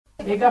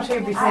You got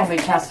here before me,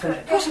 Catherine.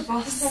 Got a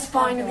bus, it's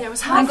fine, and there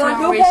was half an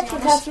hour waiting. No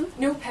petrol, Catherine?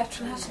 No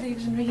petrol, had to leave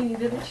it in Raheny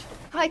village.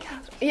 Hi,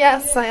 Catherine.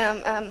 Yes, I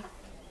am.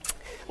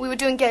 We were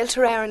doing Gael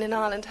Terrarin in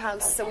Ireland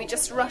House, so we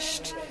just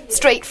rushed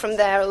straight from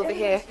there over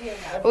here.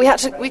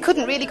 We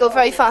couldn't really go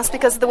very fast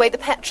because of the way the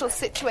petrol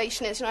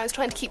situation is. I was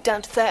trying to keep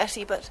down to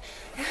 30, but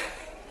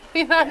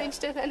we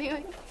managed it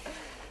anyway.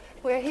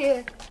 We're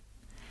here.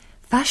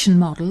 Fashion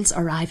models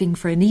arriving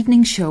for an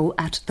evening show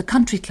at the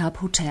Country Club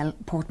Hotel,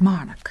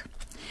 Portmarnock.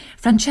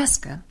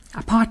 Francesca,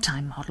 a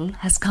part-time model,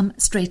 has come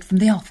straight from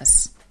the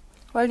office.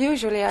 Well,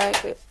 usually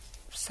I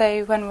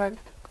say when we're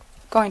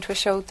going to a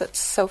show that's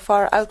so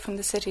far out from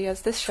the city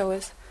as this show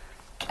is,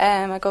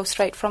 I go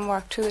straight from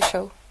work to the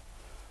show.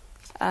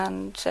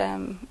 And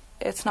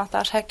it's not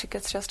that hectic,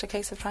 it's just a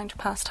case of trying to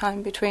pass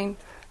time between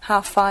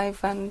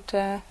 5:30 and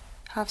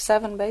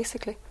 7:30,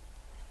 basically.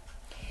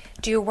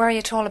 Do you worry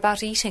at all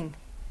about eating?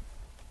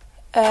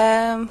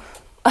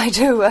 I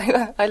do.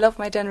 I love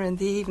my dinner in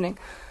the evening,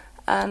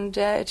 and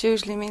it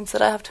usually means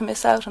that I have to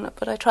miss out on it,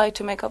 but I try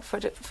to make up for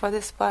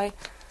this by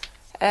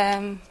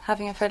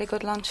having a fairly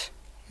good lunch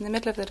in the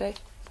middle of the day,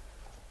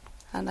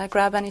 and I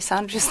grab any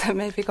sandwiches that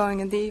may be going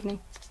in the evening.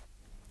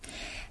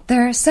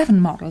 There are 7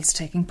 models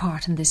taking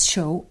part in this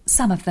show,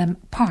 some of them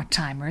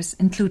part-timers,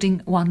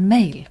 including one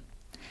male.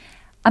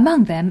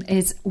 Among them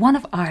is one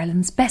of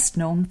Ireland's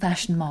best-known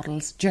fashion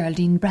models,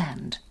 Geraldine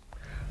Brand.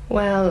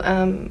 Well,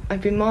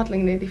 I've been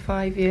modelling nearly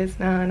 5 years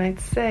now, and I'd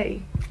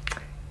say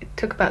it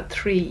took about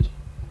 3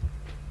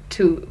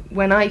 to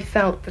when I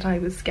felt that I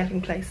was getting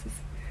places.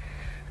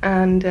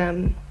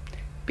 And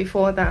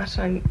before that,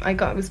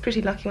 I was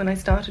pretty lucky when I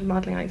started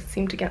modelling. I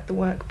seemed to get the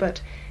work,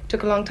 but it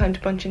took a long time to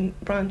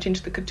branch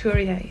into the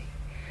couturier.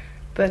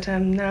 But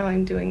now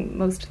I'm doing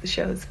most of the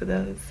shows for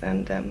those,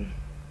 and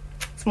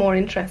it's more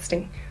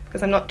interesting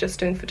because I'm not just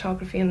doing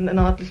photography and an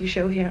odd little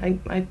show here.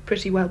 I'm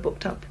pretty well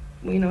booked up,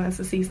 as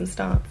the season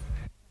starts.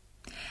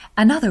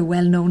 Another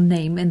well-known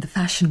name in the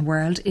fashion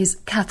world is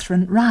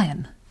Catherine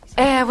Ryan.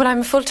 Well,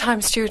 I'm a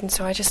full-time student,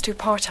 so I just do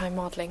part-time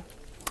modelling.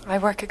 I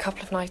work a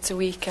couple of nights a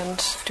week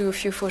and do a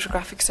few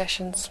photographic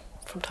sessions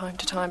from time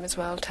to time as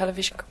well,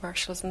 television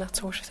commercials and that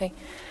sort of thing.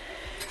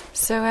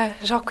 So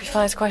it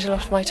occupies quite a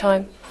lot of my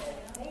time.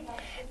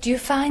 Do you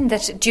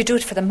do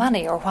it for the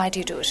money, or why do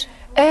you do it?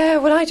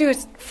 Well, I do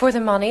it for the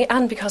money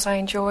and because I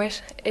enjoy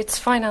it. It's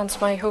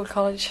financed my whole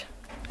college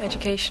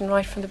education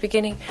right from the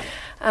beginning,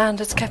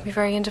 and it's kept me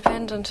very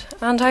independent.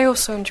 And I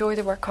also enjoy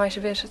the work quite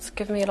a bit. It's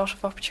given me a lot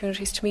of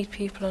opportunities to meet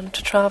people and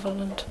to travel,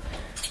 and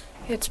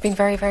it's been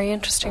very, very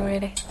interesting,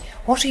 really.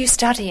 What are you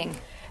studying?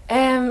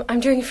 I'm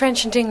doing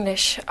French and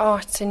English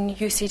arts in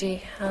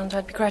UCD, and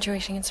I'll be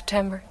graduating in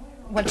September.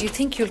 Well, do you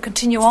think you'll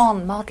continue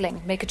on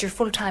modelling, make it your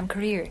full-time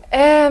career?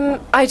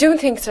 I don't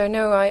think so,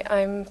 no.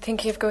 I'm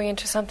thinking of going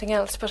into something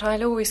else, but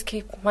I'll always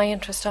keep my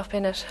interest up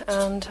in it,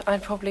 and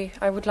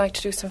I would like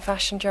to do some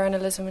fashion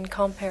journalism and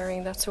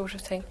comparing, that sort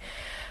of thing.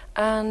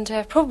 And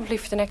probably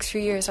for the next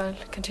few years I'll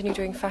continue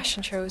doing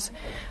fashion shows,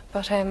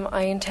 but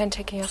I intend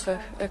taking up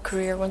a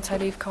career once I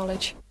leave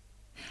college.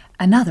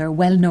 Another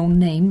well-known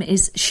name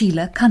is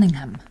Sheila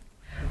Cunningham.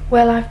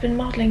 Well, I've been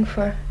modelling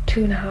for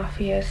 2.5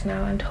 years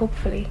now, and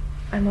hopefully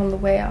I'm on the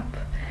way up.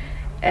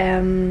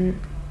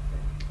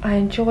 I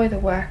enjoy the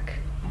work,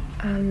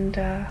 and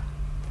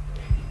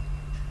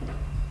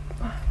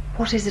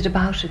what is it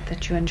about it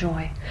that you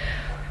enjoy?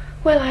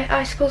 Well,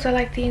 I suppose I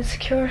like the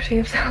insecurity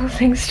of the whole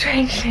thing,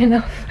 strangely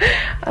enough.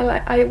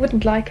 I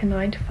wouldn't like a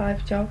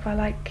 9-to-5 job. I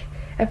like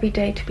every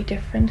day to be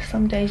different.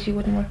 Some days you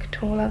wouldn't work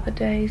at all, other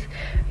days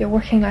you're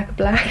working like a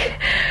black.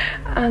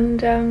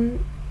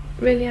 And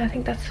really, I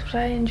think that's what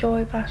I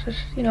enjoy about it.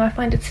 I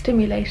find it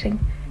stimulating.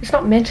 It's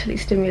not mentally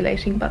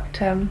stimulating,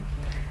 but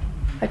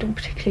I don't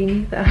particularly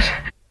need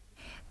that.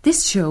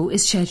 This show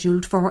is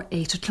scheduled for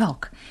 8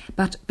 o'clock,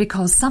 but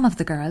because some of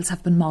the girls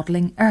have been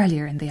modelling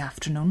earlier in the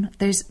afternoon,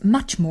 there's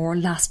much more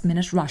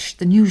last-minute rush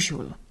than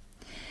usual.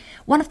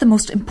 One of the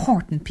most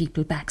important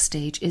people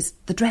backstage is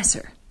the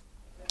dresser.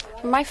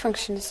 My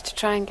function is to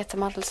try and get the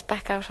models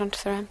back out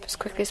onto the ramp as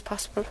quickly as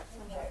possible,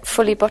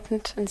 fully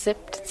buttoned and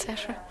zipped,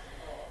 etc.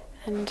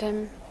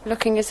 And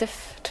looking as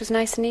if it was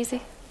nice and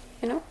easy,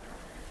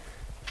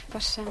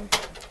 But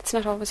it's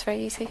not always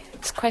very easy.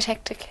 It's quite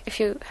hectic if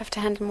you have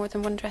to handle more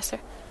than one dresser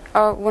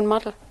or one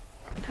model.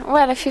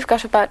 Well, if you've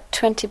got about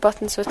 20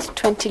 buttons with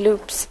 20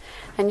 loops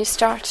and you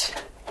start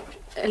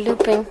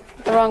looping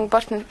the wrong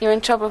button, you're in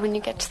trouble when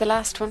you get to the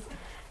last one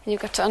and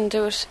you've got to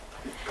undo it.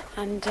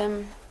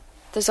 And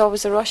there's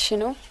always a rush,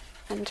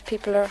 and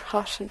people are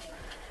hot and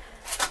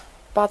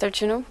bothered,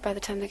 by the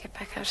time they get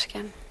back out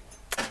again.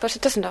 But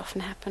it doesn't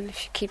often happen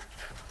if you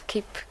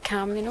keep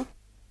calm,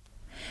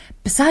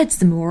 Besides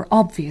the more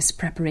obvious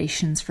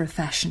preparations for a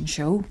fashion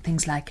show,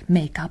 things like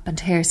makeup and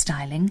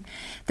hairstyling,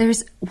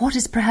 there's what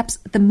is perhaps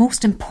the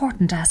most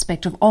important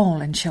aspect of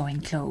all in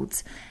showing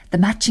clothes, the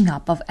matching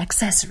up of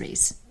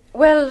accessories.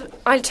 Well,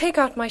 I'll take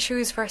out my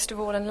shoes first of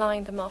all and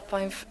line them up.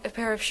 I've a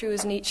pair of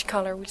shoes in each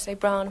colour, which say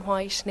brown,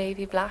 white,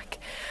 navy, black.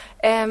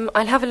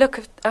 I'll have a look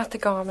at the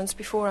garments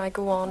before I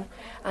go on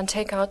and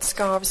take out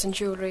scarves and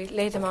jewellery,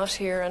 lay them out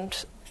here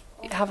and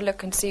have a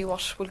look and see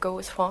what will go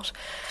with what.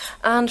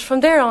 And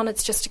from there on,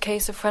 it's just a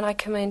case of when I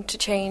come in to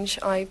change,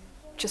 I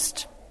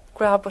just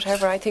grab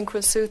whatever I think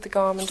will suit the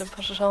garment and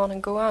put it on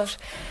and go out.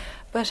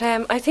 But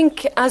I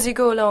think as you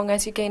go along,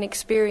 as you gain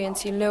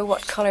experience, you'll know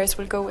what colours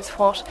will go with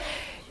what.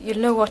 You'll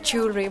know what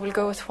jewellery will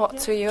go with what.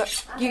 So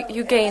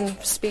you gain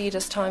speed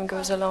as time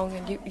goes along,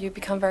 and you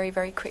become very,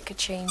 very quick at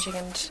changing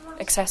and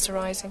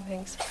accessorising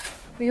things.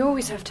 We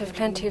always have to have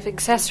plenty of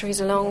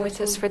accessories along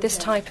with us for this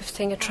type of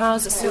thing, a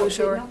trouser suit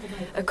or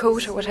a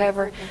coat or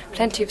whatever,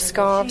 plenty of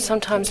scarves,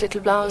 sometimes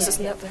little blouses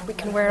and that we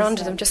can wear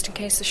under them just in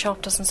case the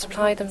shop doesn't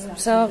supply them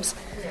themselves.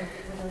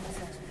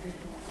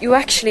 You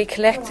actually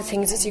collect the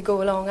things as you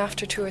go along.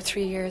 After 2 or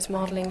 3 years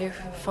modelling, you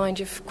find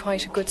you've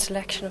quite a good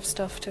selection of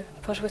stuff to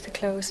put with the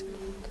clothes.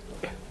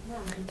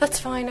 That's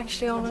fine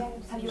actually, Alma.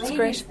 It's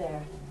great.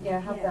 Yeah,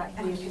 have that.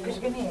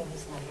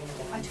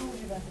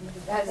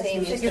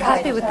 You're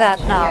happy with that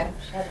now?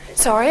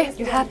 Sorry?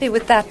 You're happy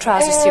with that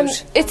trouser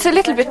suit? It's a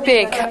little bit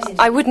big.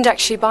 I wouldn't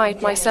actually buy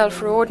it myself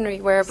for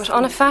ordinary wear, but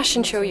on a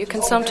fashion show you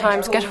can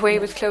sometimes get away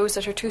with clothes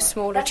that are too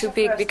small or too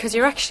big because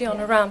you're actually on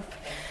a ramp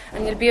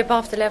and you'll be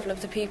above the level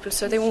of the people,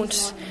 so they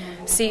won't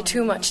see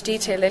too much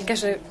detail. They'll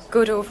get a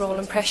good overall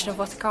impression of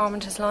what the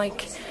garment is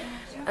like.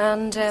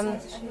 And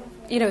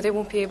they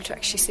won't be able to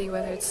actually see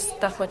whether it's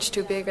that much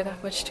too big or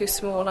that much too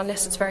small,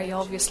 unless it's very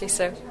obviously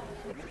so.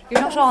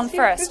 You're not on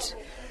first?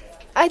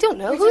 I don't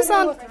know. We Who's don't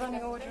know on? what the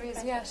running order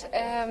is yet.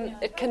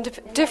 It can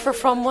differ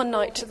from one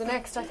night to the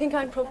next. I think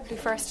I'm probably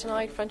first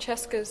tonight.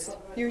 Francesca's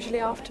usually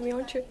after me,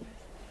 aren't you?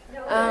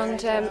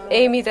 And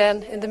Amy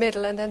then in the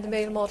middle, and then the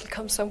male model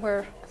comes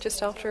somewhere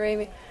just after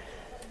Amy.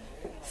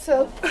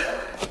 So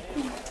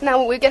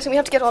now we have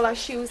to get all our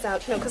shoes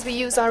out, because we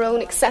use our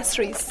own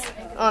accessories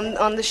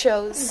on the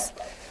shows.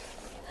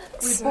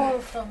 We borrow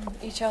from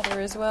each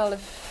other as well.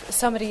 If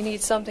somebody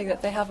needs something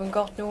that they haven't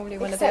got, normally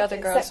one of the other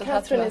girls will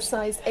have Catherine them. is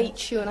size 8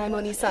 shoe and I'm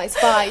only size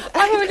 5.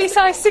 I'm only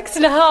size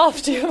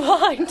 6.5. Do you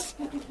mind?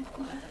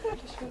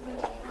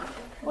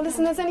 Well,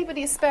 listen, has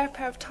anybody a spare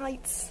pair of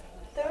tights?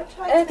 There are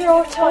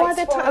tights. Oh, are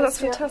there tights? Oh, that's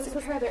fantastic.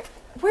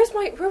 Where was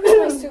my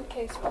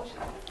suitcase?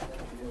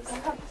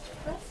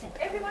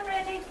 Everyone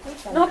ready?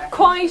 Not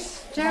quite.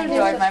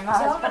 Enjoyed my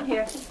husband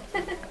here.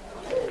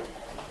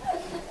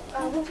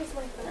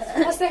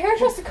 Has the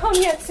hairdresser come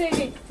yet,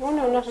 Sadie? Oh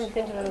no, not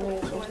until a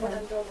minute.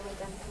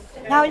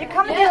 Now, will you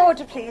come in the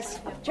order, please?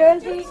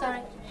 Geraldine? Sorry.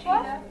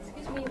 What?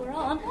 Excuse me, we're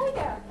on.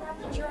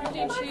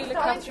 Geraldine, Sheila,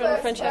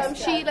 Catherine, Francesca.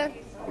 Sheila.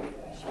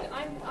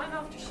 I'm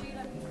after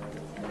Sheila.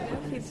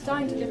 It's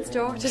time to get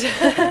started.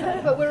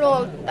 But we're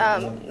all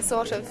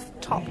sort of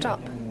topped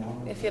up,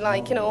 if you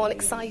like, all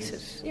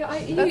excited. Yeah,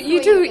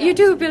 you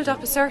do build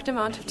up a certain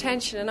amount of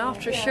tension, and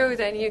after a show,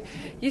 then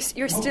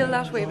you're still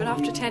that way. But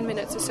after 10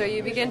 minutes or so,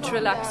 you begin to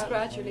relax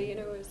gradually.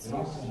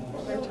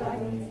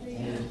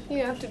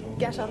 You have to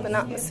get up an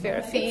atmosphere,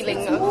 a feeling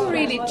It's of. more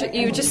really,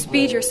 you just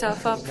speed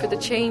yourself up for the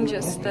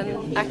changes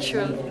than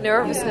actual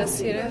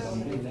nervousness.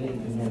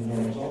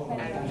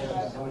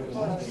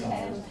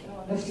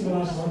 Is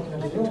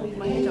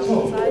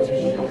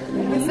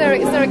there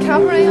a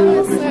cabaret on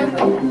this?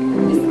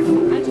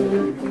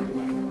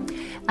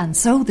 And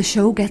so the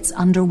show gets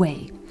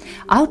underway.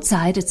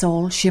 Outside it's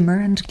all shimmer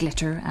and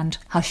glitter and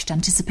hushed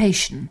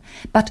anticipation,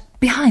 but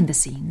behind the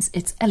scenes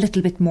it's a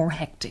little bit more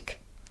hectic.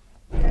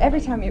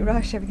 Every time you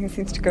rush, everything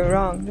seems to go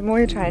wrong. The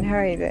more you try and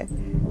hurry,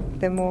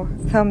 the more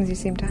thumbs you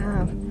seem to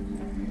have.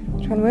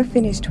 But when they've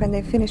finished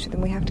with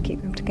them, we have to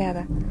keep them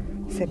together.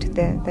 So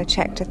they're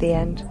checked at the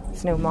end.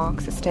 There's no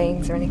marks or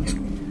stains or anything.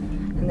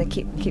 And they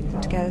keep them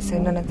together so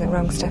none of the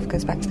wrong stuff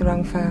goes back to the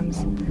wrong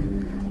firms.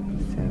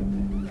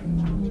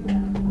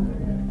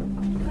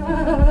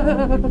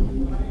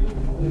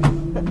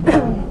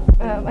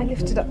 I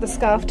lifted up the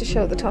scarf to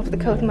show the top of the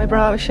coat and my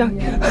bra was showing.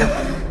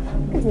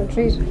 Gives me a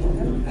treat.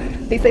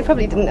 At least they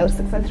probably didn't notice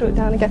it because I threw it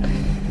down again.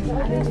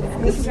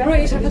 This is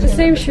great. I've had the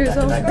same shoes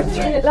on for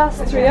the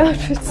last 3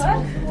 outfits.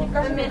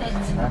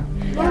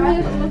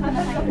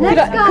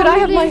 Could I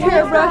have my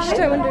hair brushed,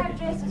 I wonder?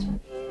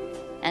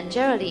 And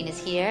Geraldine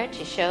is here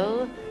to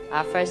show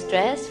our first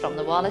dress from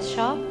the Wallace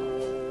shop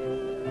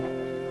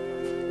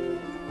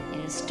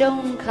in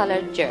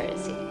stone-coloured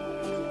jersey.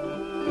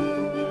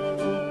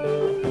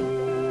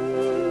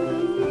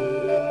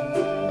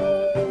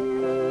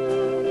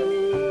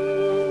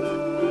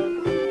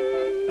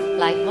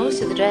 Like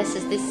most of the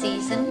dresses this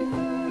season,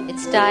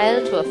 it's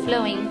styled to a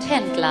flowing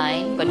tent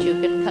line, but you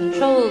can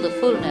control the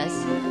fullness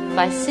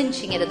by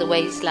cinching it at the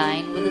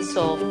waistline with a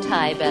soft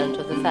tie belt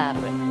of the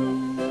fabric.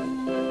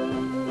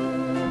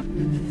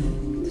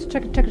 Just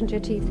tuck it into your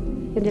teeth,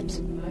 your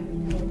lips.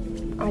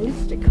 Our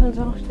lipstick comes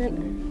off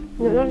then.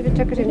 No, not even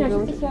tuck it in.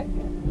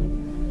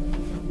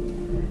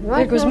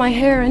 There goes my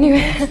hair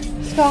anyway.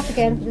 Scarf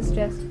again for this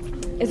dress.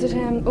 Is it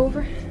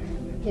over?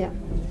 Yeah.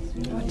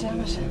 Oh, damn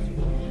it.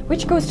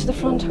 Which goes to the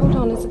front? Hold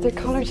on, is it the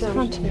collar to the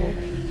front?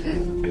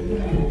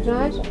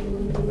 Right.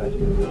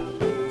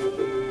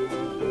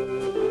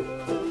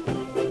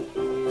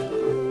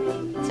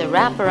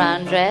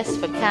 wraparound dress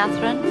for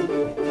Catherine.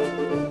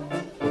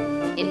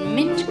 In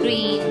mint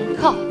green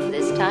cop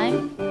this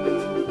time.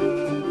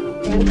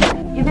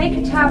 You make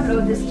a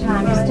tableau this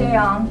time. You stay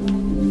on.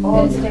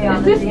 All stay on.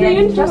 Is this the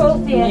end? Just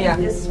at the end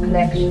of this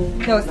collection.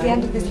 No, it's the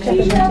end of this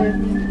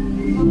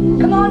collection.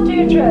 Come on,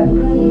 Deirdre.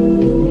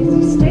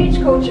 The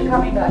stagecoach are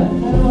coming back.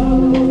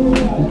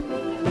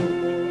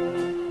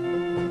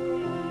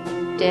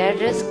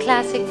 Deirdre's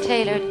classic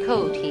tailored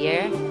coat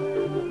here,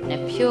 in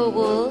a pure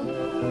wool,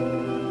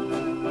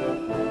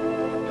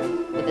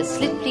 with a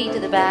slip pleat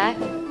at the back,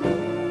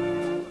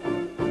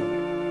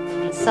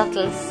 and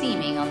subtle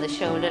seaming on the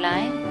shoulder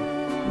line.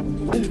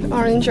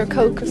 Orange or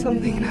Coke or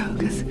something now,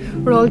 because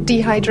we're all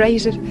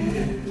dehydrated.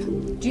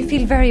 Do you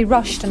feel very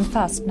rushed and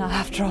fussed now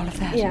after all of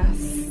that?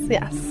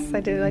 Yes,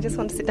 I do. I just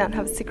want to sit down and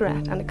have a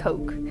cigarette and a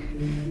Coke,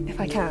 if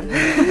I can.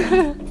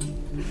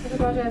 Have you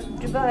got a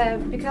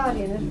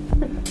Bacardi in it?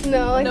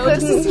 No, I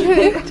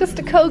couldn't. Just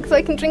a Coke so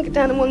I can drink it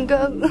down in one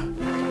go.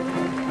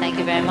 Thank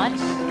you very much.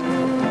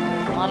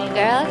 Model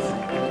girls.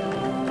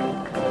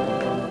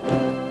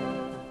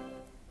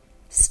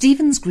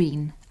 Stephen's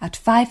Green at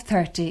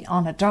 5:30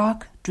 on a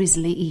dark,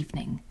 drizzly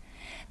evening.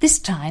 This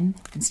time,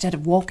 instead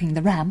of walking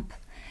the ramp,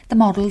 the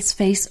models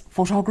face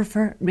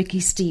photographer Ricky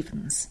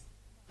Stevens.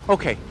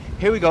 Okay,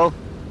 here we go.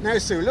 Now,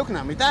 Sue, looking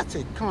at me, that's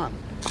it, come on.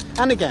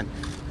 And again.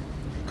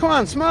 Come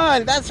on,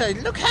 smile, that's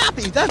it. Look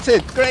happy, that's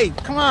it, great.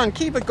 Come on,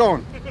 keep it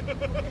going.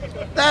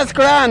 That's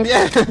grand,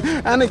 yeah.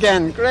 And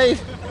again,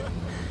 great.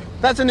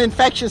 That's an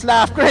infectious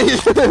laugh, great.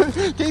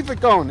 Keep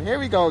it going, here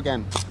we go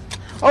again.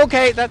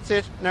 Okay, that's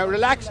it. Now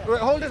relax.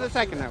 Hold it a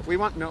second now. We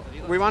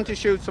want to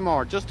shoot some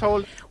more. Just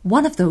hold.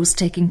 One of those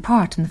taking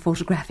part in the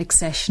photographic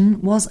session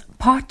was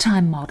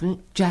part-time model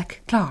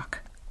Jack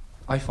Clark.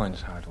 I find it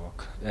hard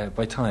work.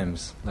 By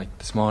times, like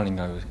this morning,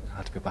 I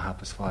had to be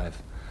up at 5:30.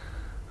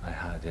 I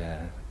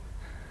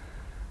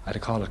had a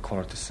call at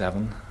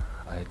 7:15.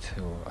 I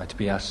had to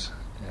be at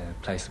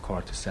place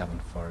at 7:15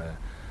 for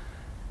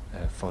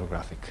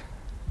photographic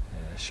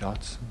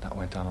shots. That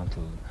went on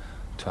until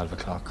 12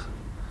 o'clock.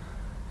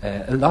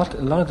 A lot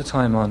of the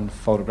time on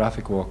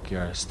photographic work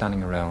you're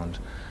standing around,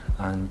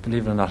 and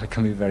believe it or not, it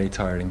can be very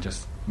tiring,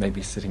 just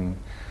maybe sitting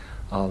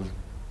all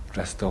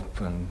dressed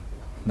up and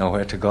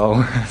nowhere to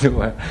go.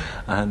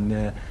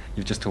 And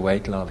you've just to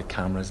wait till all the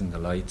cameras and the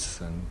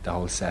lights and the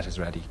whole set is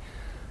ready,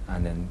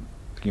 and then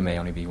you may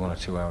only be 1 or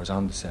 2 hours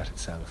on the set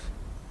itself.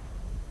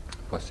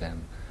 But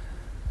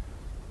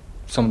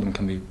some of them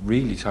can be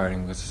really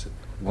tiring. Because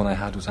one I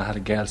had a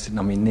girl sitting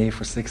on my knee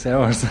for 6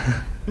 hours.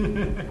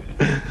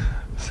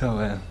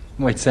 So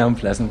might sound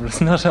pleasant, but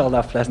it's not all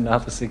that pleasant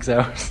after 6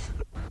 hours.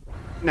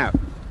 Now,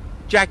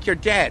 Jack, you're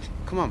dead.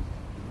 Come on.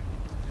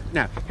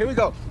 Now, here we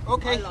go.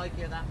 Okay. I like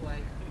you that way.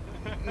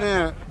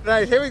 Now,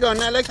 right, here we go.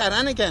 Now, like that.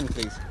 And again,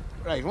 please.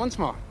 Right, once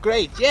more.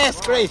 Great.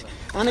 Yes, great.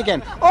 And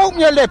again.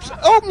 Open your lips.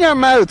 Open your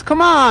mouth.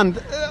 Come on.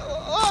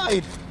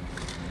 Wide.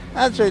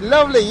 That's right.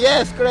 Lovely.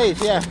 Yes, great.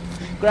 Yeah.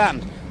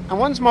 Grand. And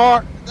once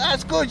more.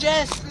 That's good.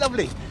 Yes,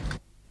 lovely.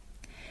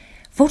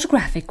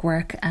 Photographic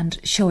work and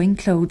showing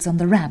clothes on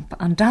the ramp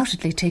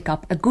undoubtedly take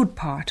up a good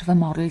part of a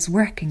model's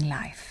working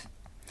life.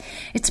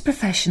 It's a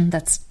profession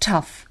that's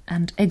tough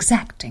and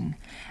exacting,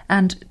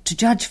 and, to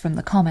judge from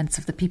the comments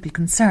of the people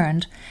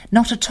concerned,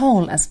 not at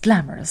all as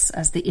glamorous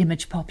as the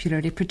image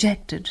popularly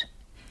projected.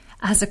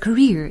 As a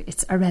career,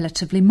 it's a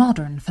relatively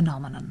modern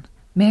phenomenon.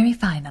 Mary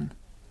Finan.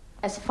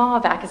 As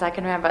far back as I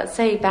can remember,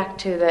 say back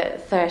to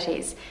the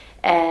 30s,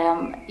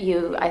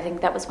 I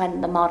think that was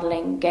when the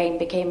modelling game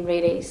became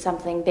really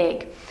something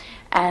big.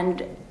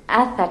 And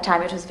at that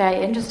time it was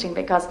very interesting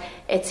because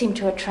it seemed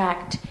to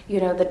attract,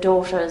 the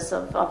daughters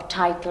of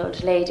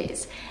titled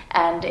ladies,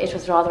 and it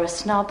was rather a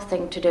snob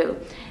thing to do.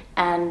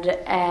 And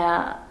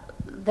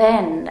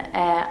then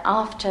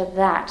after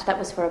that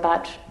was for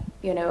about,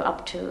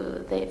 up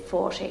to the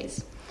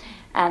 40s.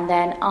 And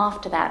then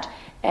after that,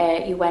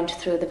 you went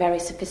through the very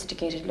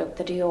sophisticated look,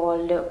 the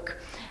Dior look,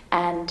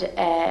 and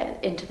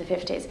into the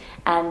 50s.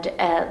 And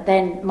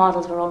then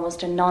models were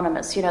almost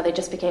anonymous. They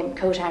just became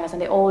coat hangers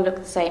and they all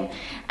looked the same.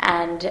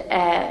 And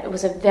it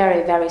was a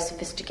very, very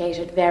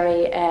sophisticated,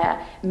 very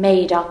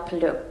made-up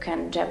look,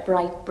 and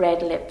bright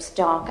red lips,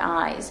 dark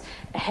eyes,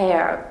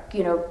 hair,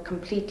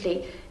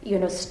 completely,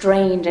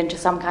 strained into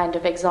some kind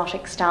of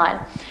exotic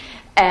style.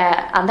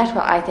 And that,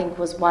 I think,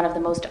 was one of the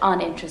most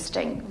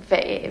uninteresting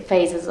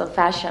phases of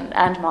fashion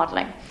and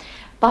modelling.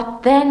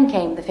 But then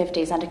came the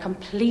 50s and a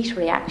complete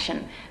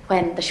reaction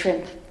when the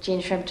shrimp,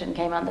 Jean Shrimpton,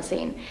 came on the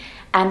scene.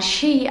 And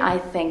she, I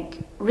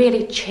think,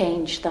 really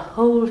changed the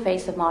whole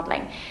face of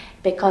modelling,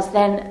 because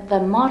then the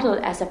model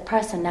as a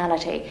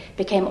personality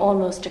became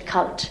almost a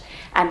cult.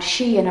 And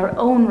she, in her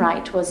own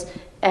right, was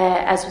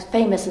as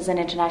famous as an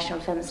international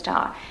film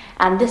star.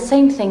 And the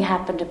same thing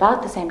happened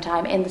about the same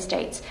time in the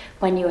States,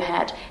 when you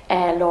had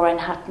Lauren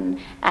Hutton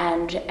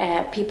and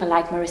people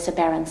like Marissa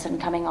Berenson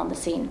coming on the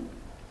scene.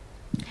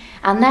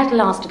 And that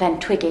lasted, then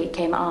Twiggy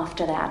came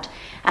after that.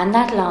 And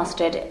that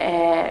lasted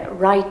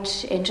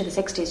right into the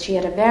 60s. She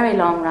had a very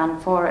long run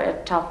for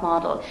a top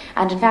model.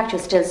 And in fact,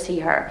 you'll still see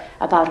her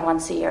about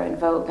once a year in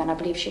Vogue. And I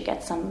believe she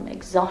gets some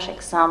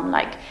exotic sum,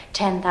 like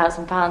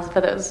 £10,000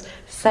 for those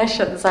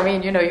sessions. I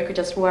mean, you could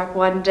just work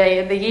one day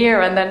in the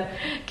year and then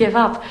give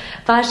up.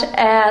 But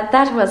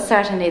that was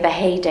certainly the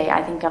heyday,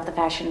 I think, of the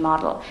fashion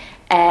model.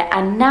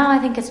 And now I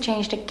think it's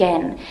changed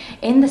again.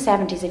 In the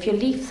 70s, if you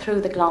leaf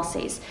through the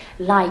glossies,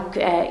 like,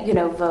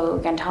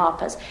 Vogue and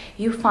Harper's,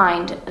 you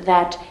find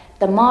that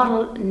the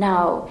model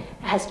now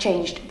has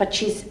changed, but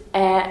she's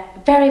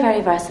very, very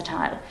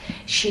versatile.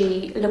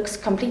 She looks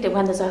completely,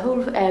 when there's a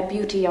whole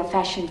beauty or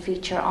fashion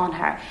feature on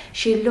her,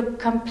 she look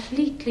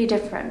completely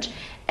different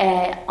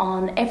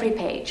on every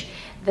page.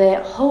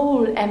 The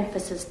whole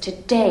emphasis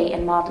today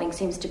in modelling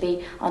seems to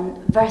be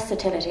on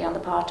versatility on the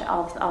part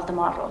of the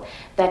model.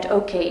 That,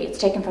 okay, it's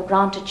taken for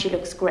granted she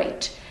looks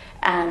great,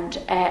 and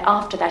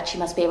after that she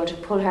must be able to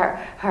pull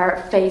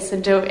her face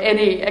into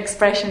any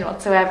expression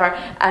whatsoever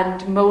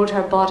and mould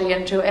her body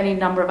into any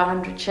number of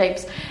 100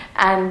 shapes.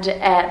 And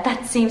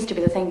that seems to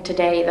be the thing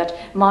today,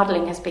 that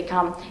modelling has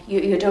become,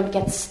 you don't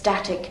get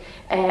static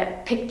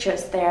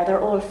pictures there, they're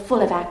all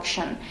full of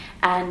action.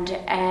 And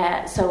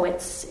so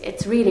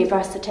it's really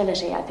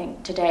versatility, I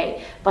think,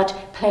 today, but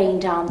playing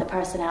down the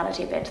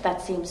personality bit,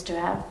 that seems to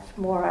have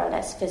more or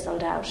less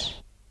fizzled out.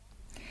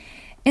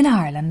 In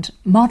Ireland,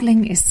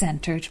 modelling is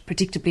centred,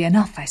 predictably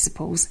enough I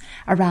suppose,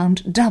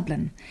 around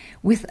Dublin,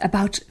 with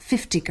about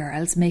 50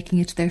 girls making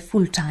it their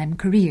full-time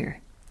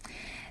career.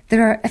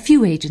 There are a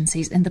few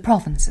agencies in the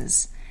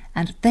provinces,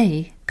 and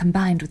they,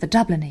 combined with the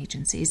Dublin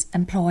agencies,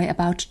 employ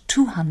about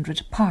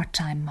 200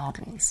 part-time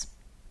models.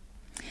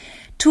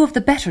 Two of the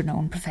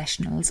better-known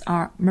professionals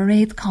are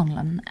Mairead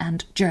Conlon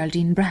and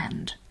Geraldine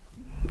Brand.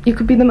 You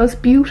could be the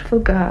most beautiful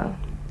girl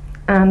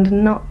and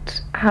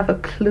not have a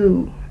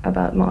clue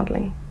about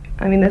modelling.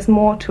 I mean, there's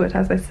more to it,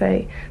 as I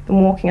say,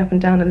 than walking up and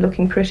down and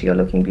looking pretty or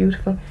looking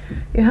beautiful.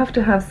 You have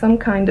to have some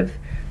kind of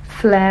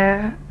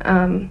flair,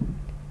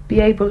 be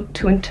able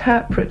to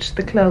interpret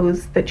the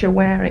clothes that you're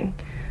wearing.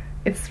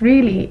 It's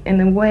really, in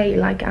a way,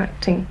 like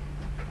acting.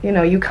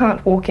 You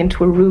can't walk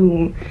into a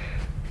room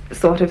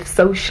sort of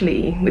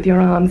socially with your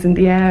arms in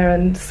the air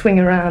and swing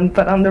around,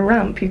 but on the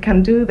ramp you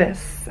can do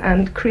this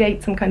and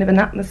create some kind of an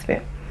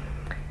atmosphere,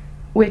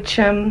 which,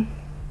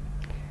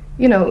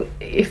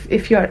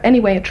 if you're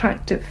anyway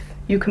attractive,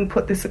 you can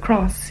put this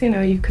across.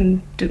 You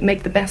can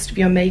make the best of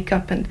your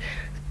makeup and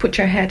put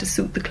your hair to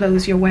suit the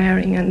clothes you're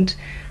wearing and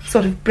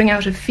sort of bring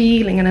out a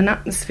feeling and an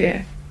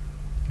atmosphere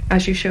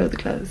as you show the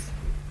clothes.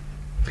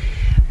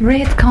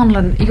 Mairead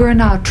Conlon, you're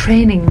now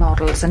training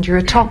models and you're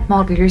a top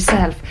model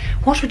yourself.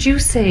 What would you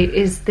say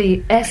is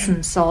the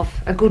essence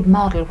of a good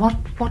model?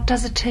 What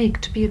does it take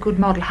to be a good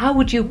model? How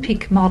would you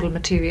pick model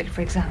material,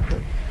 for example?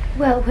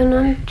 Well, when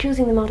I'm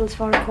choosing the models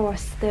for a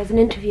course, there's an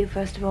interview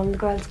first of all, and the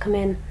girls come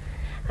in,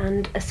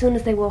 and as soon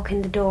as they walk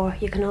in the door,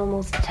 you can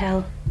almost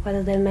tell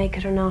whether they'll make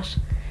it or not.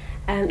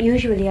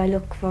 Usually I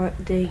look for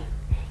the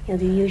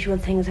usual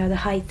things are the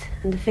height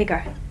and the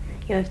figure.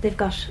 If they've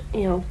got,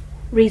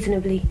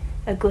 reasonably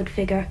a good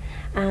figure,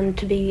 and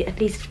to be at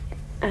least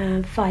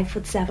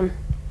 5'7".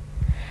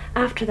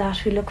 After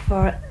that, we look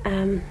for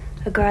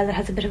a girl that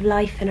has a bit of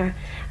life in her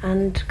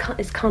and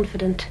is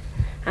confident,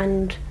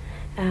 and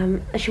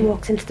as she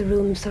walks into the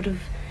room, sort of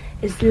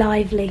is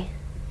lively,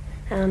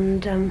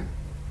 and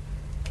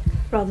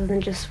rather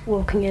than just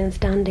walking in and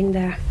standing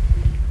there.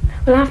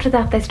 Well, after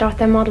that, they start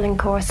their modelling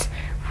course,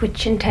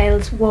 which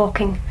entails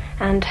walking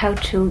and how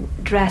to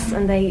dress,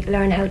 and they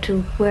learn how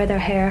to wear their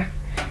hair.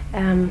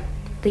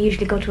 They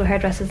usually go to a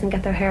hairdresser's and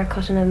get their hair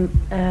cut in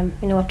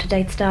a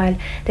up-to-date style.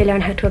 They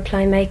learn how to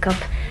apply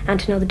makeup and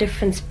to know the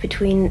difference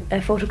between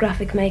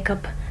photographic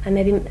makeup and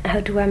maybe how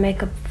to wear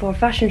makeup for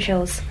fashion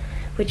shows,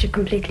 which are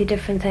completely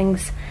different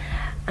things.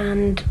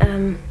 And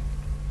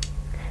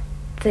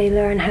they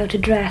learn how to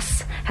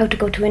dress, how to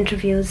go to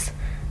interviews,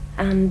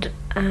 and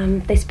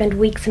they spend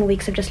weeks and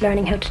weeks of just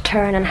learning how to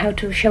turn and how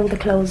to show the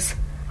clothes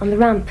on the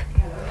ramp.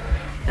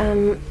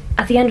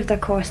 At the end of their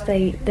course,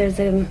 there's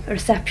a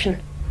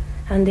reception,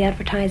 and the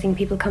advertising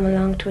people come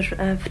along to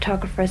it,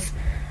 photographers,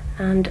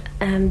 and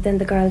then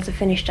the girls are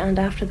finished, and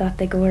after that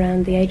they go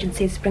around the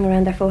agencies, bring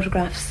around their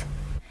photographs.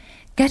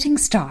 Getting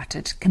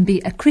started can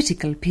be a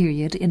critical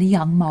period in a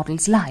young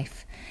model's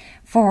life,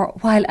 for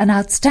while an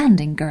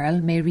outstanding girl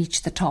may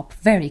reach the top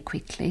very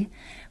quickly,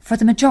 for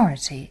the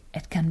majority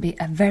it can be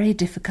a very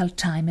difficult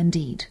time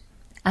indeed.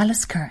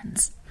 Alice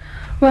Kearns.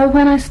 Well,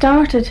 when I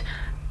started,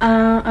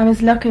 I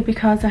was lucky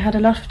because I had a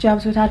lot of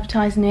jobs with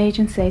advertising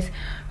agencies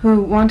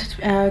who wanted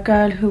a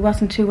girl who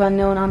wasn't too well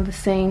known on the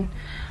scene.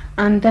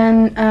 And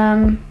then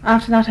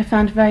after that I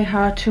found it very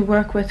hard to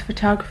work with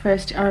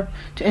photographers to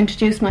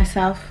introduce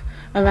myself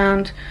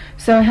around.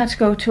 So I had to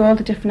go to all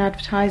the different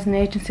advertising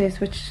agencies,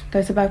 which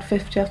there's about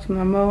 50 of them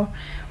or more,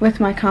 with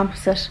my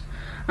composite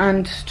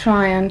and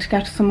try and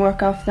get some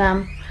work off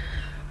them.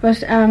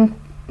 But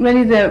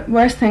really the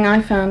worst thing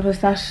I found was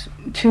that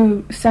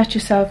to set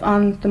yourself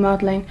on the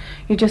modelling,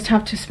 you just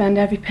have to spend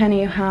every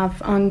penny you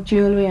have on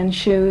jewellery and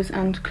shoes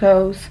and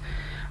clothes,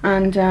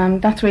 and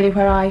that's really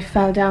where I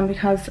fell down,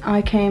 because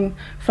I came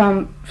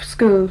from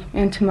school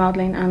into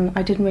modelling and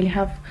I didn't really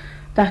have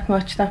that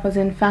much that was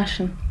in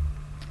fashion.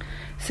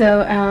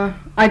 So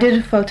I did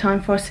it full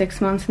time for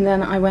 6 months, and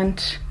then I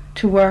went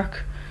to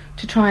work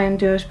to try and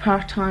do it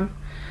part-time.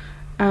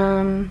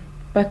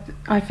 But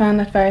I found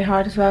that very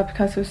hard as well,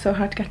 because it was so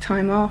hard to get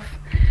time off.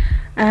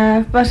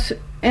 But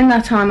in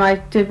that time I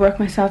did work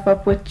myself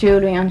up with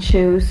jewellery and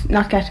shoes,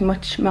 not getting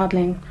much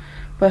modelling,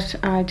 but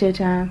I did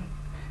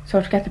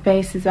sort of get the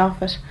basis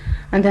of it.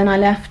 And then I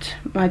left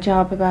my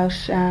job about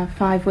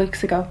 5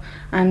 weeks ago,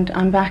 and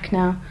I'm back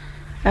now.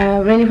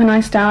 Really, when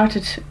I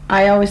started,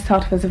 I always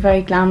thought it was a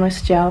very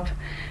glamorous job,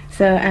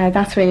 so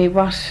that's really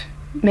what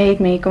made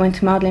me go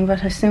into modelling,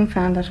 but I soon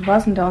found that it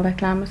wasn't all that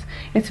glamorous.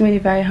 It's really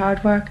very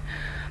hard work.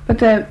 But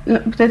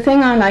the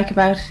thing I like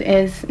about it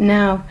is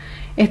now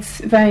it's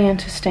very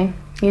interesting.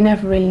 You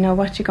never really know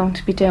what you're going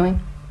to be doing.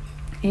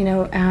 You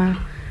know,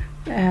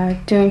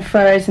 doing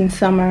furs in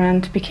summer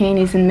and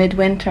bikinis in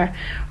midwinter,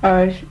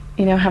 or,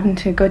 you know, having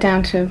to go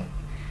down to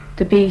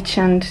the beach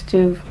and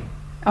do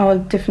all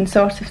different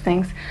sorts of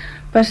things.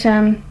 But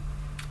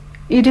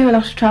you do a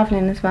lot of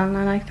travelling as well, and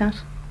I like that.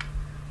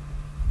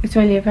 It's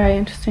really a very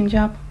interesting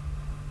job.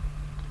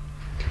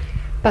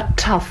 But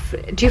tough.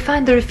 Do you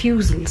find the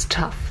refusals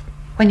tough?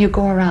 When you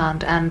go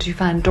around and you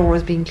find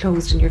doors being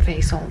closed in your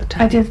face all the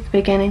time? I did at the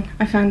beginning.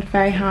 I found it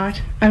very hard.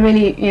 I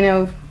really, you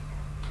know,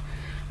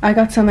 I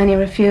got so many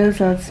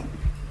refusals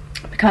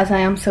because I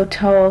am so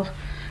tall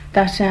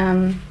that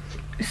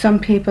some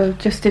people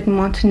just didn't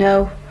want to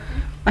know.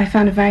 I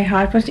found it very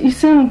hard, but you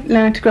soon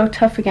learn to grow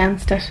tough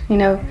against it. You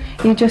know,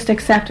 you just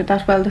accept it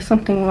that, well, there's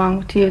something wrong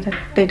with you that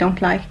they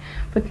don't like,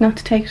 but not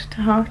to take it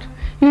to heart.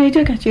 You know, you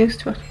do get used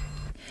to it.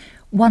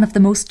 One of the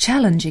most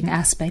challenging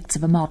aspects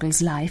of a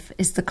model's life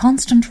is the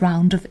constant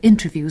round of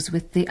interviews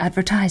with the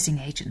advertising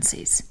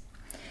agencies.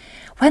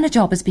 When a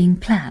job is being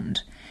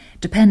planned,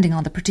 depending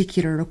on the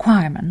particular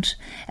requirement,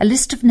 a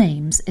list of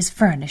names is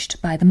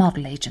furnished by the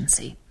model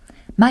agency.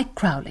 Mike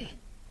Crowley.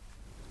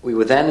 We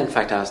would then, in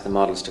fact, ask the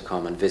models to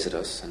come and visit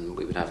us, and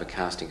we would have a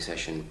casting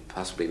session,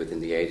 possibly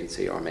within the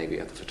agency or maybe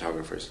at the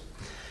photographers.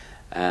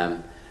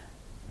 A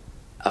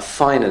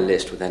final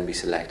list would then be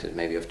selected,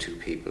 maybe of 2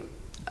 people.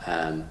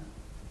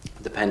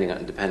 Depending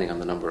on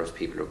the number of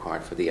people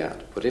required for the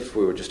ad. But if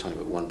we were just talking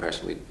about one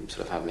person, we'd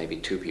sort of have maybe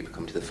 2 people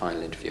come to the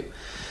final interview.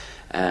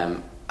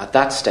 At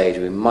that stage,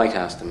 we might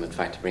ask them, in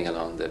fact, to bring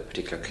along the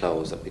particular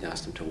clothes that we'd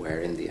ask them to wear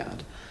in the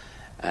ad.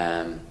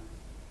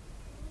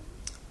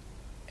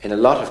 In a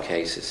lot of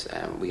cases,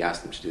 we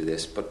ask them to do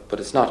this, but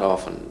it's not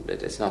often,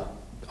 it's not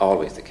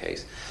always the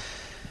case.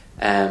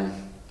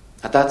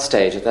 At that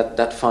stage, at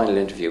that final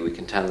interview, we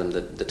can tell them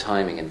the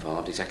timing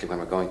involved, exactly when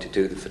we're going to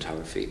do the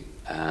photography,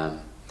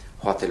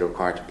 what they're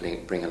required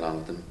to bring along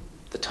with them,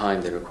 the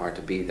time they're required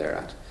to be there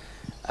at.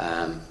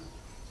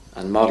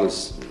 And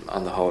models,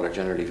 on the whole, are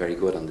generally very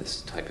good on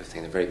this type of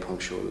thing. They're very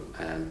punctual,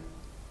 and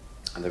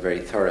they're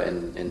very thorough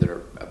in their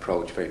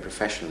approach, very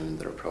professional in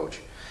their approach.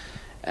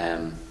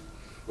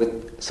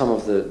 With some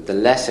of the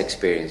less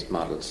experienced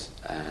models,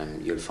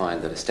 you'll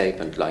find that a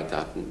statement like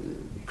that,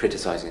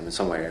 criticising them in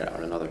some way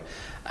or another,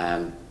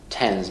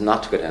 tends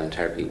not to go down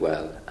terribly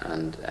well,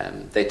 and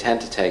they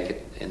tend to take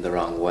it in the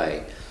wrong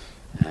way.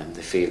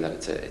 They feel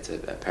that it's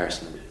a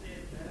personal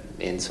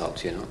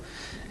insult, you know.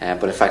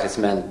 But in fact, it's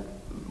meant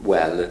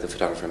well. The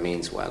photographer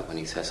means well when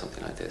he says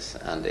something like this,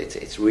 and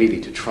it's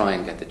really to try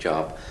and get the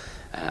job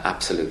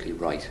absolutely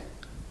right.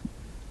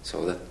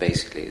 So that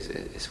basically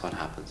is what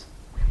happens.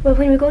 Well,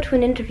 when we go to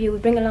an interview, we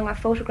bring along our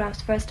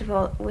photographs first of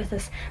all with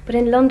us. But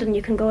in London,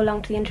 you can go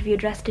along to the interview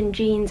dressed in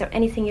jeans or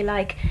anything you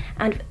like,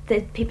 and the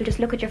people just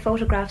look at your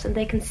photographs and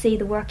they can see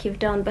the work you've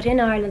done. But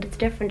in Ireland, it's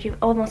different.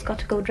 You've almost got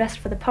to go dressed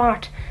for the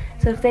part.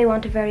 So if they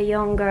want a very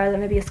young girl or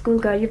maybe a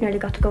schoolgirl, you've nearly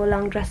got to go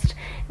along dressed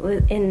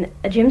in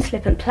a gym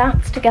slip and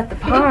plaits to get the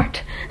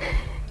part.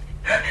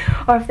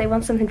 Or if they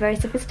want something very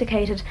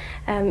sophisticated,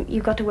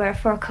 you've got to wear a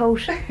fur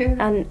coat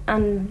and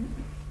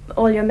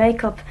all your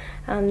makeup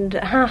and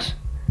a hat.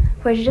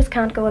 Whereas you just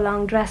can't go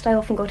along dressed. I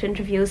often go to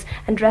interviews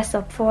and dress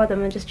up for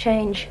them and just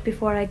change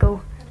before I go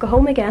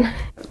home again.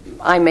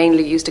 I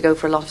mainly used to go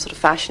for a lot of sort of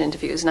fashion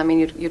interviews, and I mean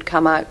you'd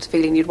come out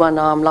feeling you'd one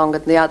arm longer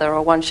than the other,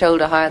 or one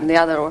shoulder higher than the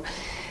other, or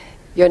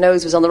your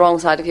nose was on the wrong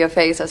side of your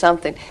face or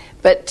something.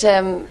 But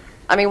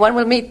I mean, one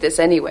will meet this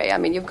anyway. I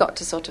mean, you've got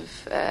to sort of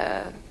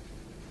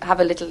have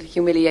a little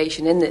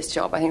humiliation in this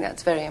job. I think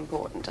that's very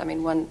important. I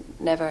mean, one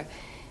never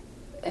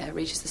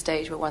reaches the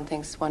stage where one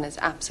thinks one is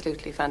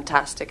absolutely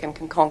fantastic and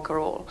can conquer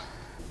all.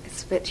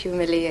 It's a bit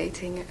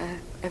humiliating,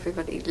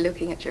 everybody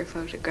looking at your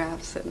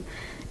photographs and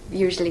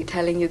usually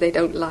telling you they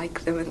don't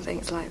like them and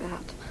things like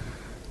that.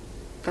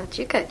 But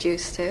you get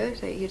used to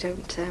it.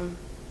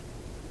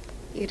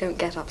 You don't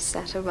get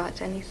upset about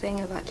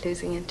anything, about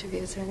losing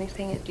interviews or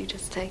anything. You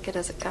just take it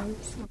as it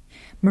comes.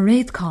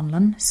 Mairead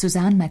Conlon,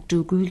 Suzanne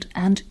MacDougall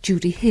and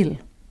Judy Hill.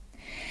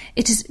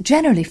 It is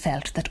generally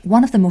felt that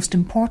one of the most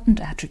important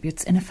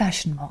attributes in a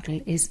fashion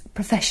model is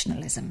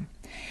professionalism.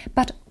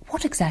 But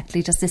what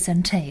exactly does this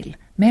entail?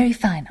 Mary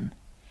Finan.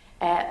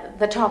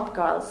 The top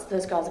girls,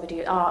 those girls that we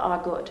do,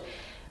 are good.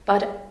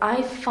 But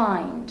I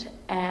find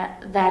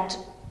that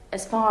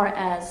as far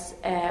as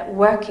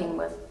working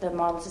with the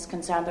models is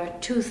concerned, there are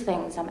two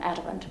things I'm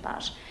adamant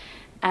about.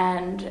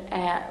 And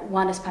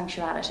one is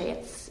punctuality.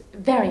 It's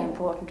very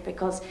important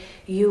because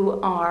you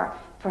are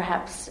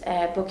perhaps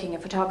booking a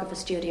photographer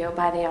studio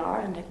by the hour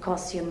and it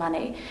costs you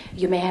money.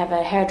 You may have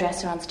a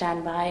hairdresser on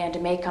standby and a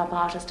makeup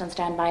artist on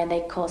standby and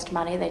they cost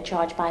money, they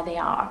charge by the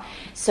hour.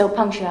 So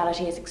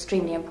punctuality is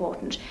extremely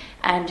important.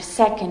 And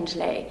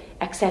secondly,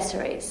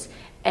 accessories.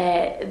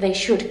 They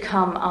should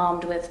come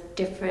armed with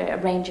a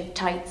range of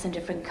tights in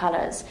different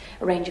colours,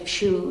 a range of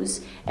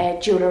shoes,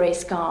 jewellery,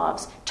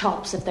 scarves,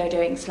 tops if they're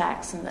doing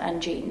slacks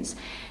and jeans.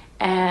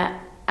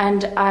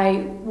 And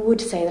I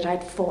would say that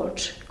I'd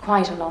fault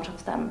quite a lot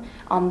of them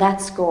on that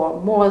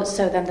score, more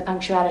so than the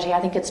punctuality. I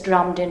think it's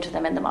drummed into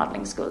them in the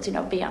modelling schools,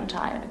 be on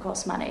time and it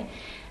costs money.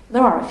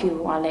 There are a few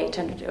who are late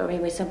and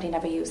we simply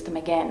never use them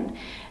again.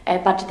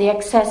 But the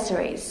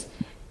accessories,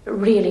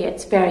 really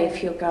it's very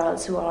few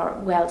girls who are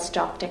well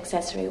stocked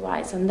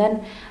accessory-wise. And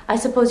then I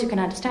suppose you can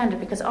understand it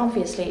because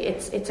obviously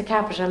it's a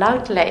capital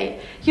outlay,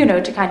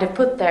 to kind of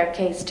put their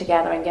case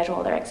together and get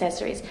all their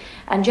accessories.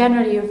 And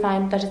generally you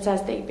find that it's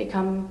as they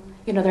become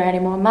they're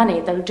earning more money,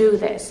 they'll do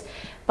this.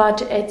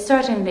 But it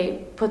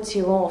certainly puts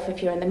you off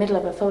if you're in the middle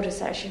of a photo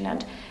session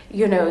and,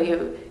 you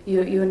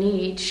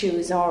need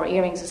shoes or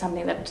earrings or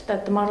something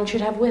that the model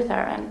should have with her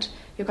and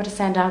you're going to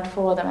send out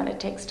for them and it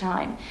takes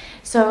time.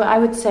 So I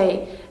would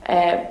say,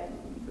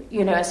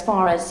 as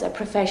far as a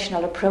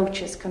professional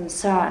approach is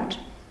concerned,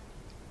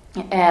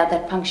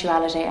 that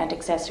punctuality and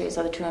accessories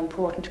are the two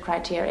important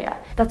criteria.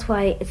 That's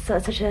why it's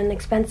such an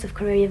expensive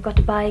career. You've got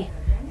to buy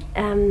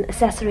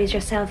accessories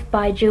yourself,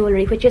 buy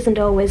jewellery, which isn't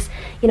always,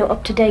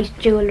 up-to-date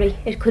jewellery.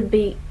 It could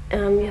be,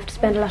 you have to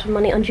spend a lot of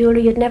money on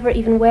jewellery you'd never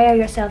even wear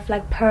yourself,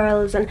 like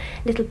pearls and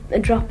little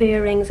drop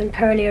earrings and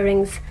pearl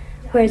earrings,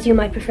 whereas you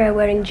might prefer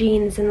wearing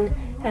jeans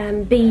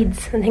and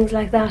beads and things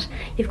like that.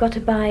 You've got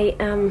to buy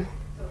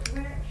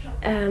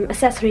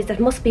accessories that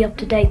must be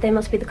up-to-date. They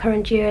must be the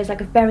current years.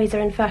 Like if berries are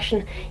in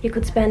fashion, you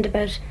could spend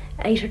about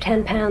 £8 or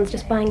 £10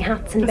 just buying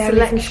hats and berries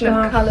and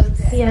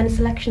scarves. Yeah, and a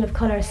selection of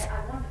colours.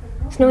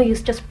 It's no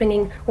use just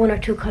bringing one or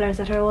two colours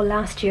that are all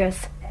last year's.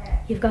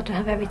 You've got to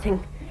have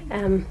everything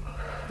and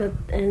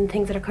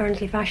things that are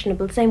currently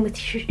fashionable. Same with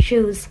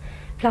shoes.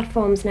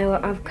 Platforms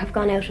now have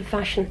gone out of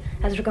fashion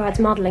as regards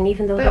modelling,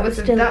 even though that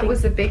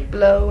was a big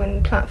blow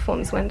when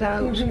platforms went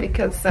out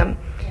because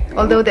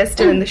although they're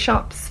still in the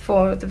shops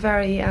for the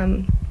very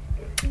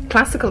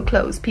classical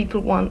clothes,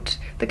 people want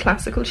the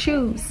classical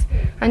shoes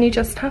and you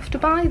just have to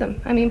buy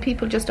them. I mean,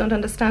 people just don't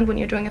understand when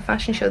you're doing a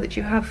fashion show that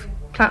you have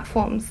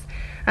platforms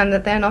and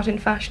that they're not in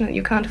fashion, that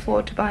you can't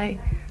afford to buy,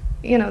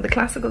 the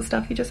classical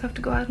stuff. You just have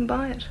to go out and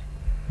buy it.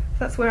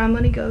 That's where our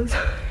money goes.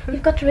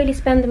 You've got to really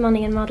spend the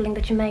money in modelling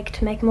that you make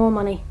to make more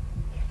money.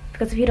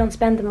 Because if you don't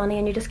spend the money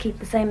and you just keep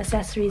the same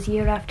accessories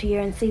year after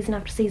year and season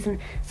after season,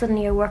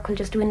 suddenly your work will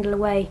just dwindle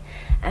away.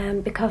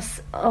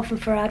 Because often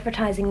for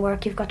advertising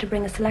work, you've got to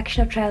bring a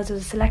selection of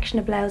trousers, a selection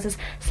of blouses,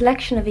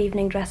 selection of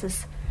evening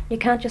dresses. You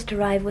can't just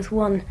arrive with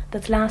one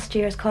that's last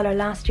year's colour,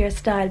 last year's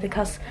style,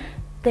 because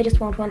they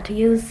just won't want to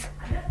use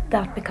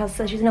that because,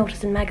 as you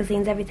notice in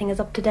magazines, everything is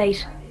up to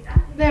date.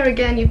 There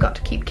again, you've got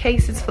to keep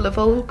cases full of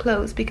old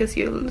clothes because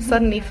you'll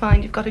suddenly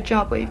find you've got a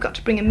job where you've got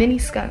to bring a mini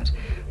skirt.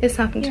 This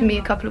happened to me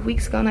a couple of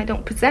weeks ago and I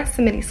don't possess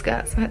a mini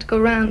skirt, so I had to go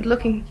around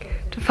looking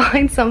to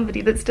find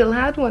somebody that still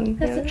had one.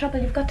 That's the trouble,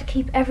 you've got to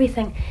keep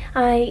everything.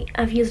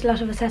 I've used a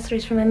lot of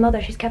accessories from my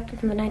mother. She's kept them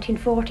from the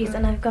 1940s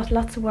and I've got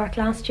lots of work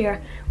last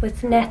year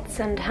with nets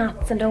and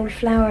hats and old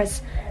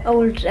flowers,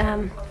 old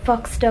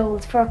fox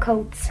stoles, fur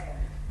coats.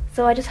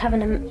 So I just have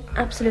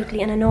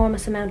absolutely an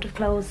enormous amount of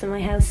clothes in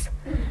my house.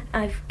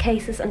 I've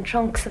cases and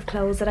trunks of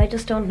clothes that I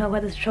just don't know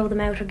whether to throw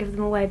them out or give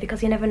them away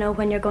because you never know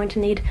when you're going to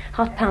need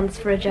hot pants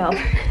for a job.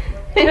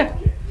 Yeah.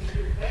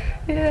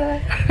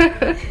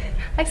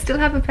 I still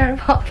have a pair of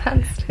hot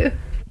pants too.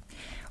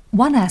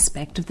 One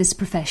aspect of this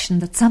profession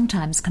that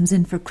sometimes comes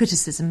in for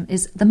criticism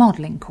is the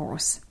modelling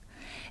course.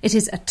 It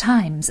is at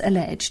times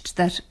alleged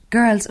that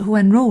girls who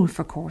enrol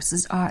for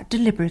courses are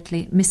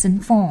deliberately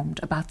misinformed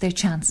about their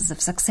chances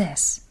of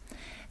success.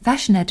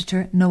 Fashion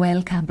editor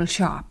Noelle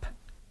Campbell-Sharp.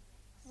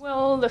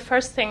 Well, the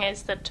first thing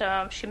is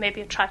that she may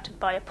be attracted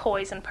by a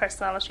poise and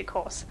personality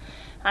course.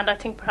 And I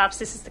think perhaps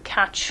this is the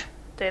catch,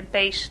 the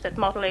bait that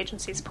model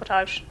agencies put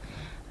out.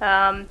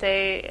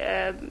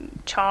 They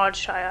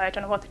charge, I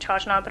don't know what they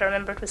charge now, but I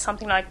remember it was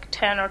something like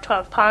 £10 or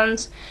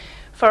 £12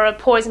 for a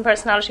poise and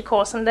personality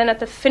course. And then at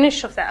the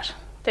finish of that,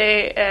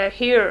 they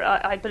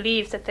I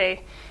believe that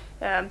they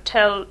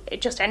tell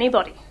just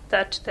anybody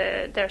that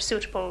they're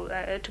suitable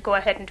to go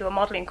ahead and do a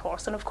modelling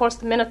course. And of course,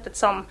 the minute that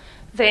some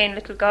vain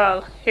little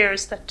girl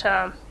hears that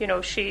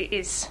she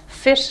is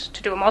fit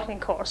to do a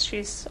modelling course,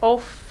 she's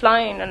off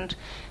flying and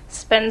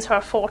spends her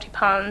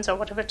 £40 or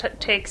whatever it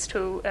takes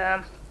to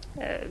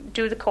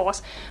do the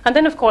course. And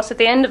then, of course, at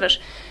the end of it,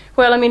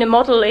 well, I mean, a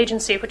model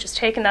agency which has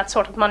taken that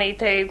sort of money,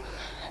 they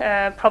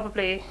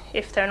probably,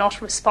 if they're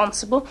not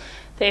responsible,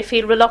 they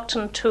feel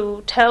reluctant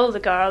to tell the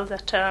girl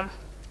that,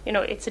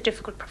 it's a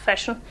difficult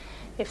profession,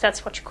 if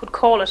that's what you could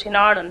call it in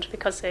Ireland,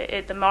 because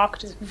the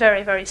market is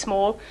very, very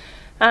small.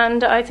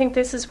 And I think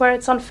this is where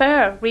it's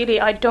unfair.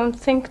 Really, I don't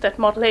think that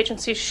model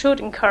agencies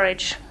should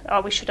encourage,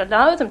 or we should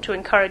allow them to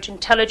encourage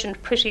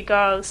intelligent, pretty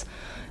girls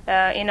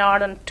in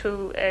Ireland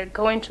to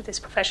go into this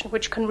profession,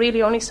 which can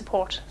really only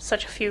support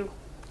such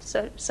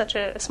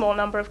a small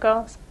number of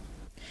girls.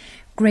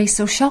 Grace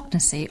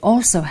O'Shaughnessy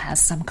also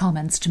has some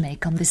comments to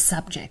make on this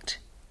subject.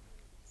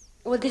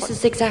 Well, this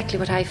is exactly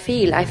what I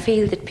feel. I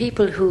feel that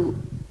people who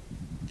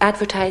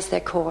advertise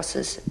their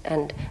courses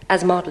and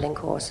as modelling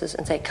courses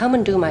and say, come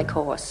and do my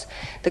course,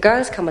 the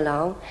girls come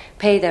along,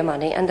 pay their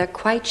money, and they're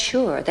quite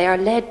sure, they are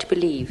led to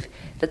believe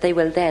that they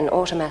will then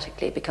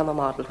automatically become a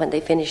model when they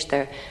finish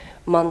their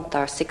month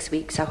or 6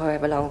 weeks or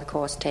however long the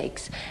course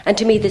takes. And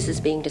to me, this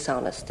is being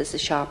dishonest. This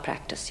is sharp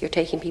practice. You're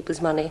taking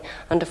people's money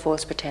under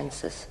false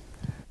pretences.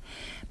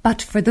 But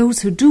for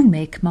those who do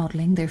make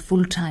modelling their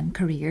full-time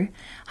career,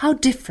 how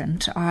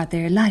different are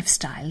their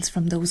lifestyles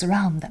from those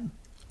around them?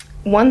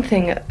 One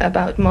thing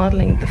about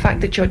modelling, the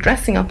fact that you're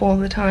dressing up all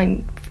the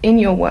time in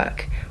your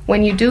work.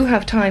 When you do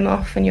have time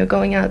off and you're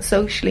going out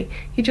socially,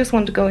 you just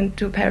want to go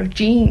into a pair of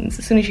jeans.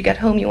 As soon as you get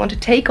home, you want to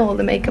take all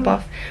the makeup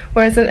off.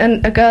 Whereas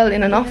a girl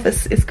in an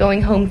office is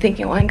going home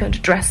thinking, I'm going to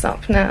dress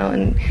up now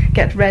and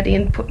get ready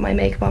and put my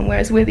makeup on.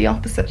 Whereas we're the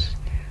opposite.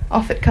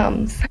 Off it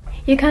comes.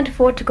 You can't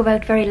afford to go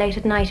out very late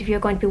at night if you're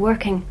going to be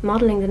working,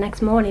 modelling the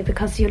next morning,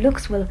 because your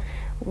looks will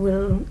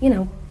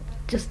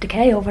just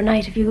decay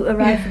overnight if you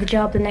arrive for the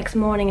job the next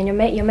morning, and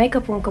your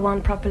makeup won't go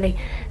on properly.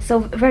 So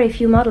very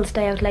few models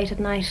stay out late at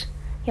night.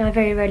 I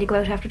very rarely go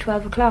out after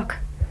 12 o'clock.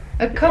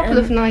 A couple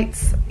of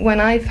nights when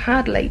I've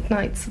had late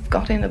nights, I've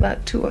got in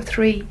about 2 or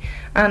 3,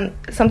 and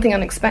something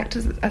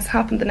unexpected has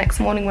happened the next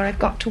morning where I've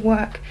got to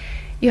work.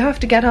 You have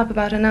to get up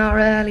about an hour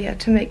earlier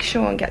to make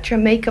sure and get your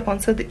makeup on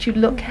so that you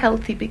look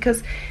healthy,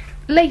 because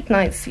late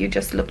nights you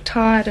just look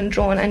tired and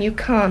drawn, and you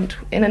can't.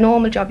 In a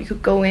normal job you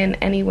could go in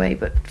anyway,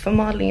 but for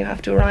modelling you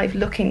have to arrive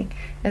looking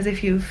as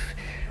if you've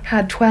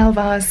had 12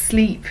 hours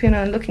sleep,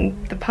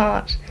 looking the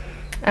part.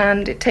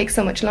 And it takes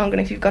so much longer,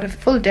 and if you've got a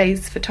full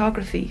day's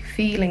photography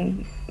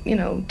feeling,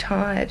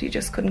 tired, you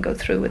just couldn't go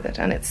through with it.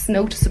 And it's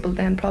noticeable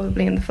then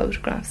probably in the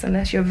photographs,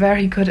 unless you're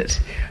very good at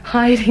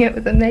hiding it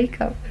with the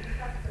makeup.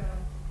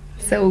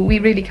 So we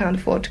really can't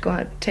afford to go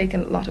out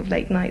taking a lot of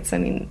late nights. I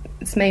mean,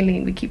 it's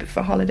mainly we keep it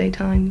for holiday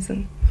times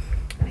and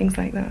things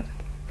like that.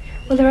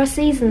 Well, there are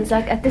seasons,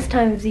 like at this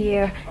time of the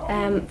year,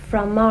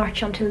 from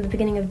March until the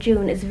beginning of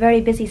June is a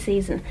very busy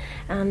season,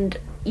 and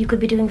you could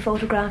be doing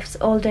photographs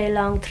all day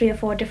long, 3 or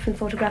 4 different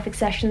photographic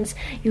sessions.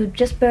 You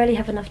just barely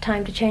have enough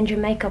time to change your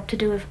makeup to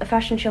do a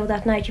fashion show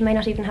that night. You may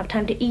not even have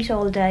time to eat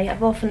all day.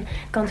 I've often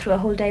gone through a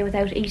whole day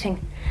without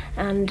eating,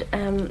 and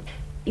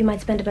you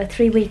might spend about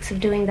 3 weeks of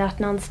doing that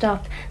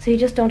non-stop, so you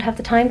just don't have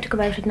the time to go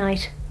out at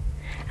night.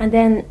 And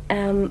then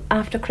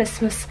after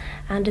Christmas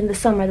and in the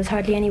summer there's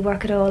hardly any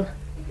work at all,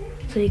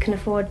 so you can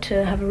afford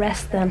to have a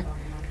rest then.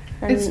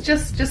 And it's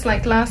just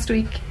like last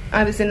week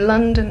I was in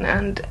London,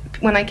 and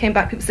when I came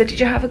back people said, did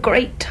you have a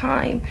great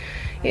time?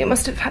 You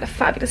must have had a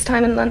fabulous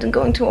time in London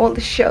going to all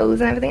the shows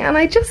and everything. And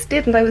I just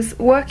didn't. I was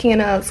working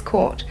in Earl's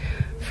Court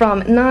from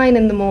 9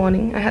 in the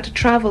morning. I had to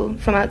travel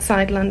from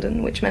outside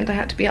London, which meant I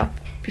had to be up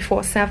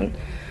before 7.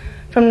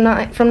 From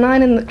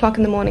 9 o'clock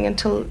in the morning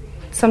until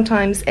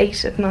sometimes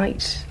 8 at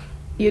night.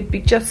 You'd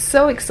be just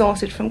so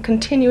exhausted from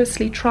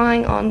continuously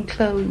trying on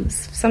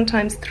clothes,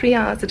 sometimes 3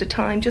 hours at a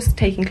time, just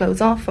taking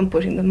clothes off and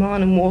putting them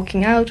on and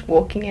walking out,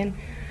 walking in,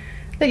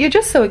 that you're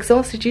just so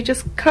exhausted you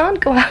just can't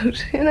go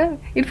out,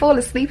 You'd fall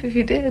asleep if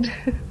you did.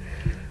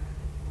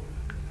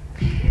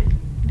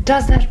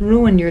 Does that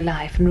ruin your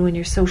life and ruin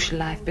your social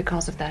life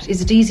because of that?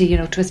 Is it easy,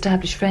 to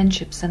establish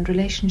friendships and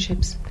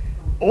relationships?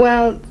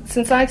 Well,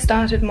 since I've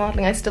started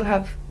modelling, I still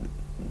have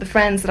the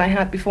friends that I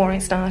had before I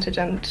started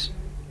and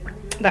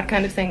that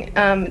kind of thing.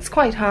 It's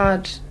quite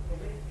hard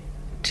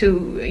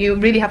you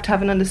really have to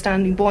have an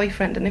understanding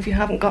boyfriend, and if you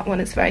haven't got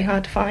one, it's very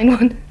hard to find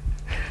one.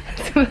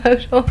 That's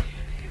about all.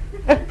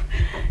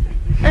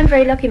 I'm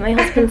very lucky my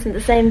husband's in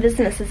the same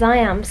business as I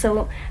am,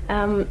 so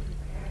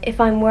if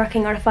I'm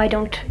working or if I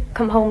don't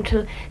come home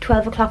till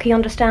 12 o'clock, he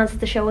understands that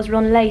the show is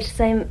run late.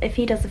 Same if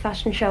he does the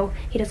fashion show,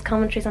 he does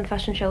commentaries on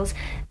fashion shows.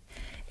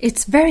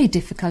 It's very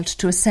difficult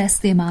to assess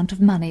the amount of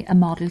money a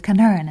model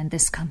can earn in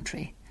this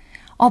country.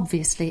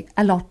 Obviously,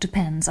 a lot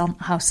depends on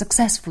how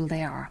successful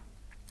they are.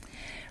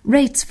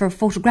 Rates for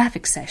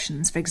photographic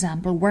sessions, for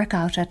example, work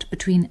out at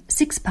between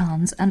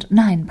 £6 and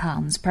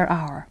 £9 per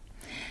hour,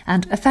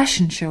 and a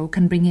fashion show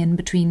can bring in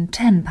between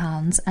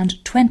 £10 and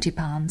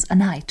 £20 a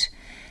night,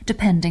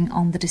 depending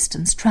on the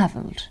distance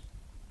travelled.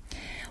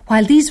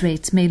 While these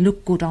rates may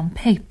look good on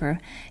paper,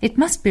 it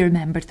must be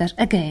remembered that,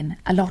 again,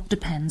 a lot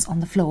depends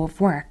on the flow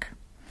of work.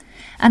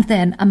 And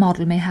then a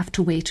model may have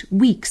to wait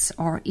weeks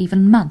or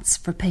even months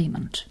for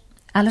payment.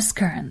 Alice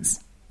Kearns.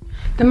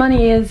 The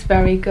money is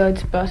very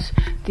good, but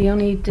the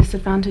only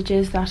disadvantage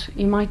is that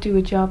you might do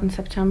a job in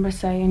September,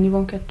 say, and you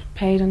won't get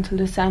paid until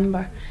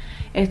December.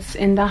 It's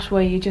in that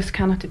way you just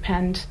cannot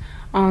depend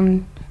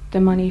on the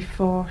money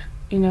for,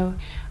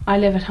 I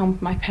live at home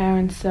with my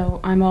parents, so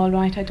I'm all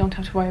right. I don't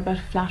have to worry about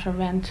a flat or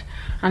rent,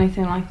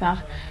 anything like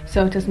that,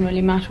 so it doesn't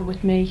really matter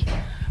with me.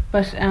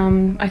 But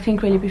I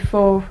think really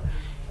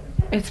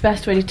it's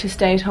best really to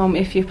stay at home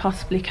if you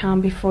possibly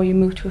can before you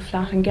move to a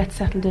flat and get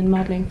settled in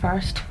modelling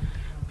first,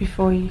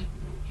 before you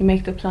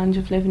make the plunge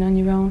of living on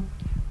your own.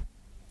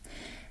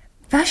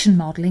 Fashion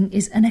modelling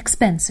is an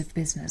expensive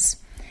business,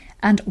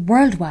 and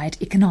worldwide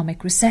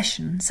economic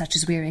recession, such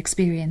as we're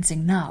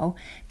experiencing now,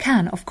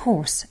 can, of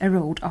course,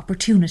 erode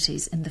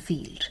opportunities in the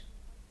field.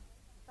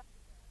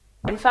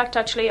 In fact,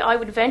 actually, I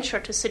would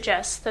venture to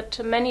suggest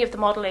that many of the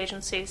model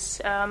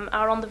agencies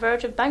are on the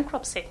verge of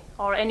bankruptcy,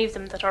 or any of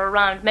them that are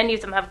around. Many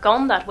of them have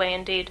gone that way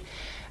indeed.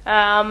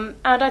 And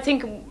I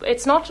think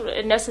it's not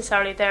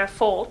necessarily their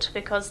fault,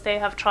 because they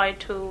have tried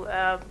to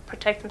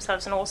protect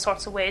themselves in all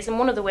sorts of ways. And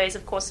one of the ways,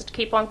 of course, is to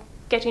keep on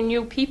getting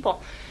new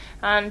people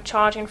and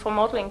charging for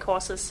modelling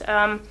courses.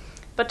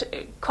 But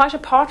quite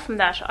apart from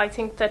that, I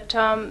think that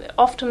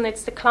often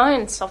it's the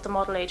clients of the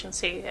model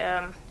agency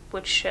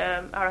which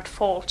are at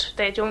fault.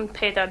 They don't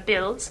pay their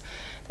bills.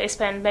 They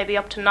spend maybe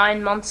up to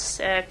 9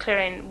 months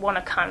clearing one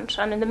account,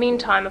 and in the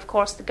meantime, of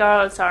course, the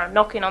girls are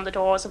knocking on the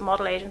doors of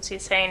model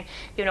agencies saying,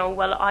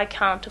 well, I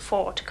can't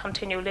afford to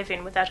continue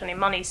living without any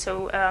money,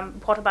 so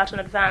what about an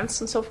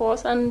advance and so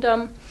forth?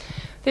 And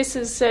this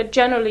is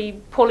generally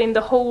pulling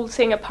the whole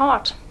thing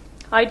apart.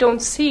 I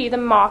don't see the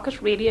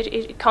market really.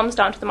 It comes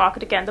down to the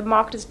market again. The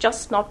market is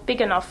just not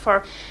big enough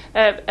for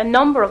a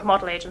number of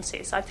model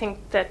agencies. I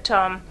think that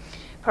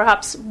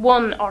perhaps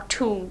 1 or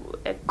 2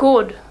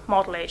 good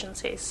model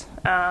agencies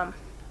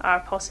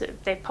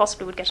they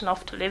possibly would get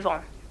enough to live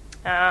on.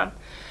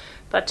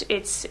 But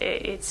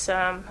it's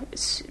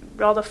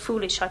rather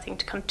foolish, I think,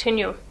 to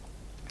continue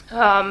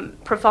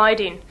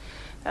providing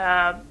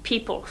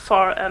people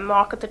for a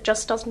market that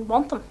just doesn't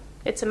want them.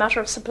 It's a matter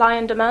of supply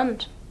and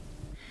demand.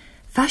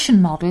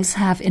 Fashion models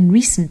have in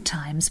recent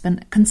times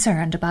been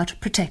concerned about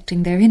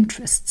protecting their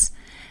interests,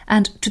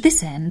 and to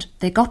this end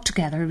they got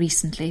together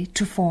recently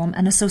to form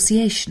an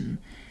association.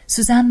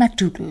 Suzanne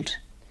MacDougald.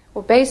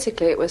 Well,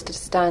 basically it was to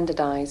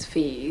standardise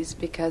fees,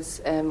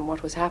 because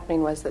what was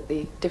happening was that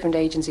the different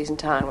agencies in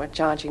town were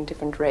charging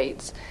different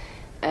rates,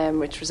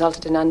 which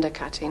resulted in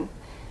undercutting.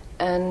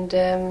 And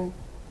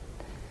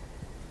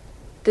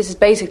this is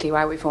basically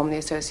why we formed the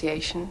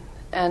association.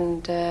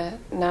 And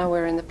now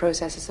we're in the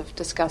processes of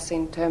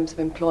discussing terms of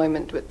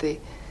employment with the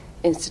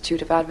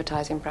Institute of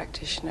Advertising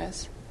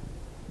Practitioners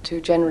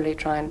to generally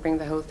try and bring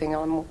the whole thing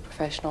on a more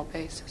professional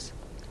basis.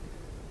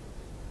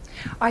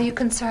 Are you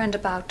concerned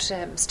about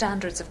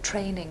standards of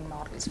training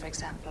models, for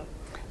example?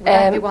 Would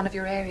that be one of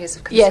your areas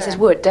of concern? Yes, it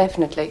would,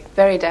 definitely,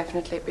 very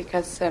definitely,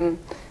 because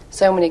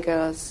so many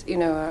girls,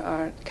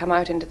 are come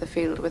out into the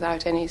field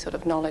without any sort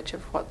of knowledge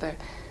of what they're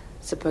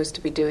supposed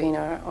to be doing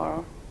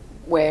or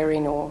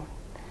wearing or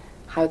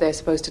how they're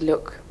supposed to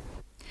look.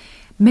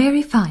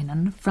 Mary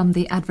Finan, from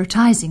the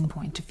advertising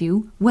point of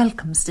view,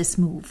 welcomes this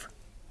move.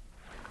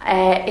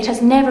 It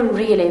has never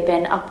really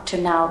been, up to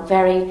now,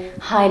 very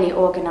highly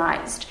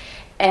organised.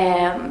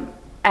 And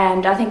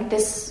I think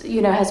this,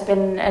 has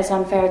been as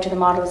unfair to the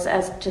models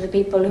as to the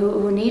people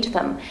who need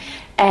them.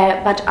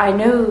 But I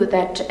know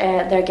that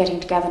they're getting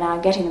together now,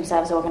 getting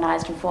themselves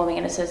organised and forming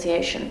an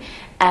association.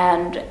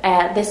 And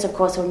this, of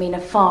course, will mean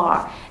a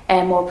far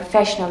more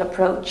professional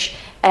approach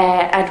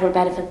and will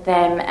benefit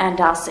them and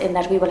us in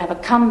that we will have a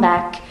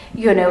comeback,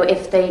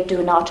 if they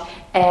do not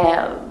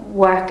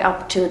work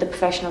up to the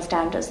professional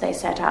standards they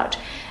set out.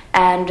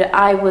 And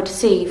I would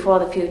see for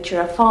the future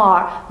a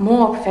far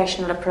more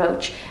professional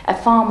approach, a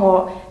far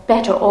more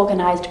better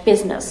organised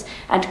business.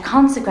 And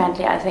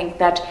consequently, I think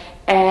that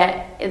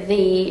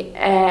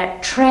the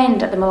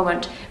trend at the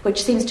moment,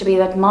 which seems to be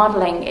that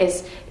modelling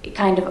is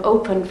kind of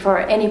open for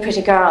any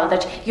pretty girl,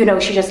 that,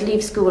 she just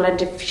leaves school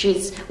and if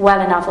she's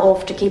well enough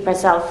off to keep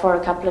herself for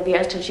a couple of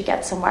years till she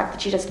gets some work,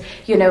 that she just,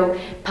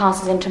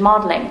 passes into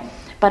modelling.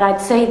 But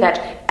I'd say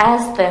that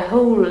as the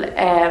whole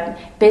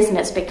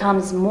business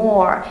becomes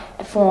more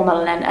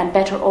formal and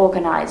better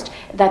organised,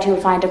 that you'll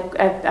find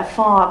a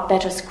far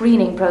better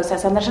screening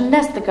process, and that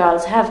unless the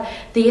girls have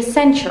the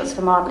essentials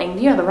for modelling,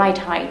 the right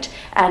height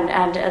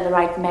and the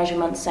right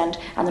measurements and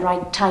the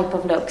right type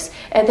of looks,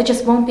 they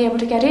just won't be able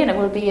to get in. It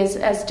will be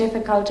as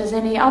difficult as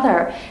any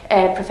other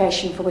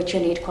profession for which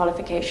you need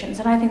qualifications,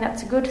 and I think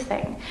that's a good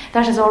thing.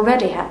 That has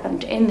already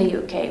happened in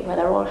the UK, where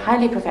they're all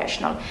highly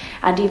professional,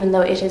 and even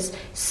though it is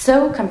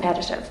so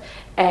competitive,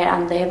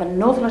 and they have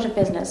an awful lot of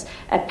business.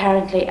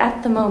 Apparently,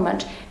 at the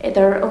moment,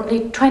 there are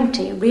only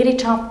 20 really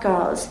top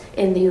girls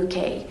in the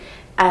UK,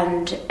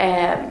 and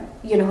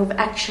who've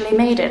actually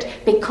made it,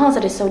 because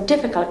it is so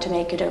difficult to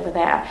make it over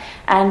there.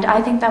 And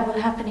I think that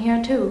will happen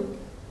here too.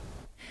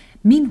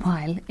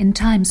 Meanwhile, in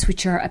times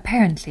which are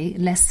apparently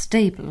less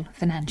stable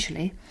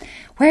financially,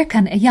 where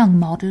can a young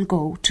model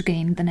go to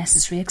gain the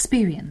necessary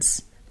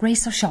experience?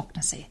 Grace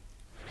O'Shaughnessy.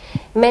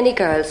 Many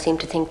girls seem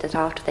to think that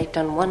after they've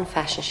done one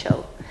fashion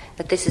show,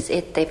 that this is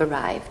it, they've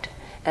arrived.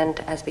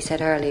 And as we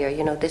said earlier,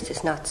 this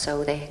is not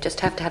so. They just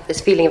have to have this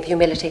feeling of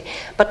humility.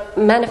 But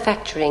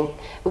manufacturing,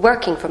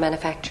 working for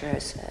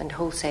manufacturers and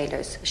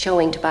wholesalers,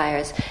 showing to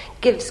buyers,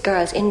 gives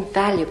girls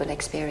invaluable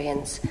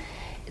experience.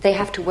 They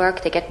have to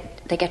work, they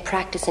get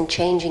practice in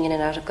changing in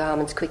and out of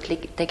garments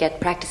quickly, they get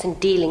practice in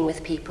dealing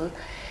with people,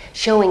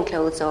 showing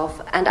clothes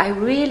off. And I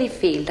really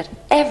feel that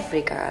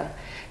every girl,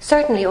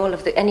 certainly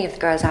any of the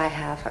girls I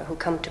have who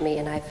come to me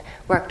and I've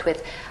worked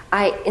with,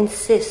 I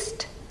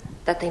insist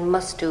that they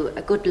must do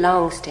a good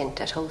long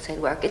stint at wholesale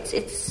work.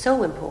 It's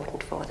so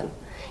important for them.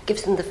 It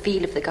gives them the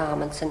feel of the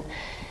garments and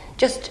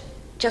just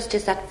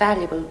is that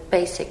valuable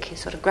basic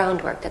sort of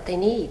groundwork that they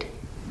need.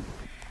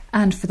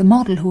 And for the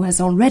model who has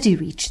already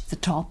reached the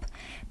top,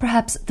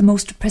 perhaps the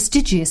most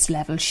prestigious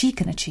level she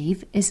can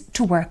achieve is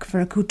to work for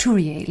a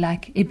couturier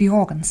like Ibby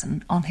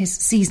Jorgensen on his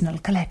seasonal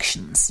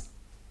collections.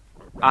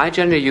 I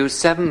generally use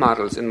 7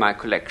 models in my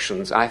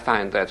collections. I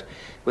find that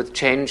with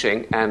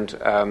changing and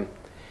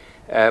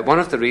one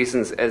of the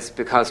reasons is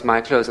because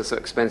my clothes are so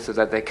expensive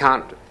that they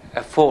can't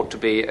afford to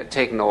be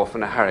taken off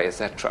in a hurry,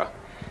 etc.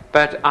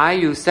 But I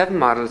use 7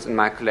 models in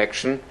my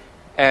collection.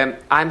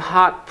 I'm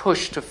hard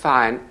pushed to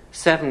find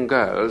 7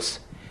 girls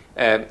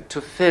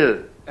to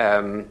fill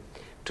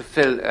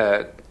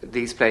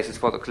these places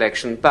for the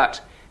collection.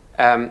 But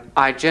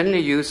I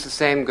generally use the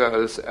same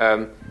girls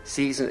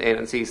season in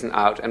and season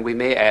out, and we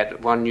may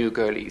add 1 new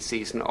girl each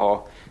season,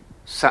 or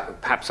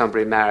perhaps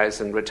somebody marries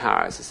and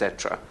retires,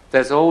 etc.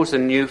 There's always a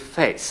new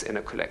face in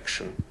a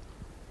collection.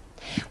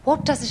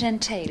 What does it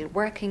entail,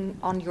 working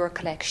on your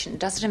collection?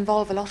 Does it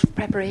involve a lot of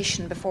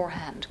preparation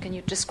beforehand? Can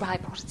you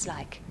describe what it's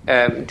like?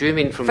 Do you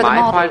mean from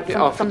my point of view,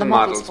 or from the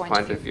model's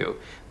point of view?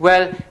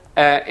 Well,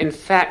 in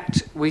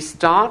fact, we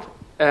start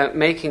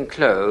making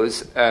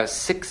clothes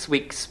 6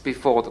 weeks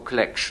before the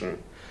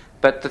collection,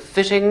 but the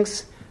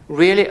fittings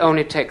really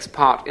only takes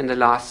part in the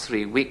last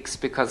 3 weeks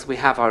because we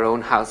have our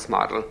own house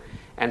model,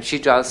 and she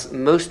does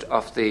most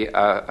of the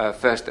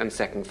first and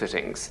second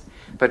fittings.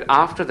 But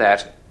after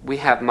that, we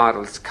have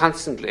models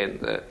constantly in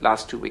the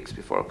last 2 weeks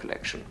before a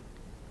collection.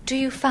 Do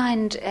you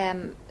find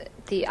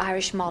the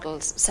Irish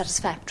models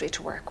satisfactory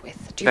to work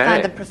with? Do you Very.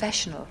 find them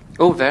professional?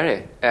 Oh,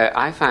 very.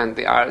 I find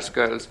the Irish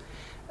girls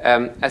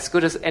as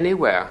good as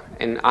anywhere.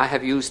 And I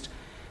have used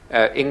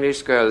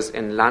English girls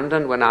in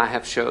London when I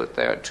have showed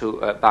there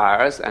to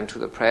buyers and to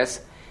the press,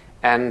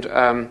 and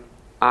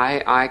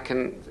I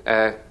can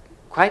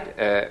quite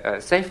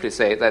safely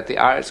say that the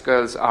Irish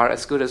girls are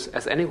as good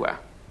as anywhere.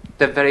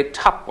 The very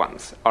top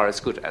ones are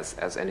as good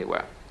as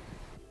anywhere.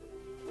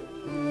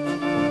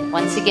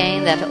 Once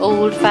again, that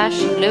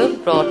old-fashioned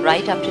look brought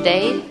right up to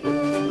date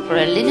for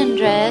a linen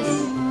dress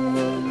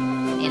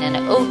in an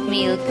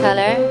oatmeal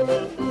colour.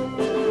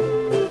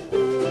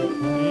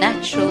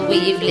 Natural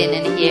weave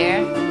linen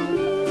here,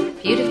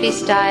 beautifully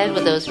styled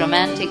with those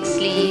romantic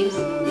sleeves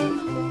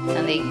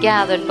and the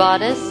gathered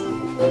bodice.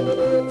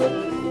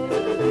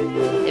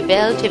 The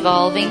belt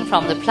evolving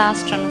from the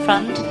plastron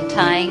front and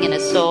tying in a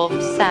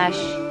soft sash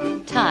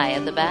tie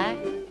at the back.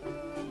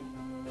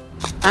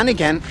 And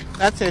again,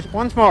 that's it.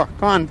 Once more,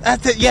 come on.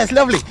 That's it. Yes,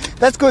 lovely.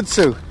 That's good,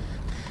 Sue.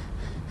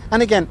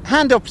 And again,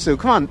 hand up, Sue.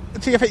 Come on.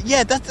 To your face.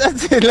 Yeah,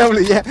 that's it.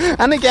 Lovely. Yeah.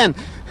 And again,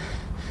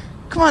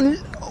 come on.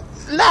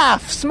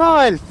 Laugh,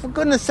 smile. For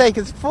goodness sake,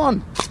 it's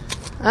fun.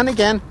 And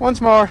again,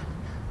 once more.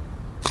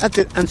 That's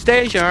it. And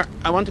stay as you are.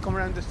 I want to come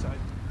around this side.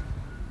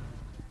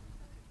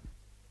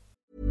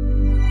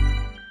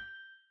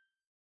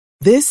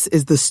 This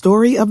is the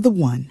story of the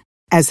one.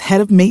 As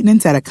head of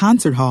maintenance at a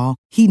concert hall,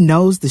 he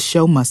knows the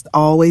show must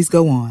always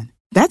go on.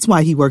 That's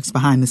why he works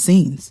behind the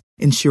scenes,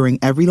 ensuring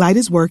every light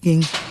is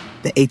working,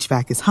 the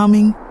HVAC is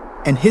humming,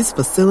 and his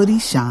facility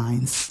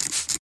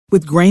shines.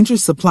 With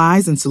Grainger's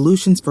supplies and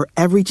solutions for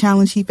every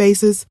challenge he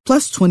faces,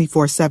 plus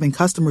 24/7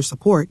 customer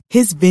support,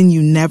 his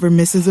venue never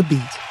misses a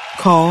beat.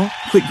 Call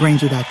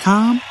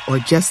quickgrainger.com or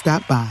just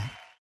stop by.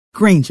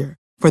 Grainger,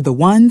 for the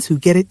ones who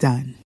get it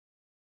done.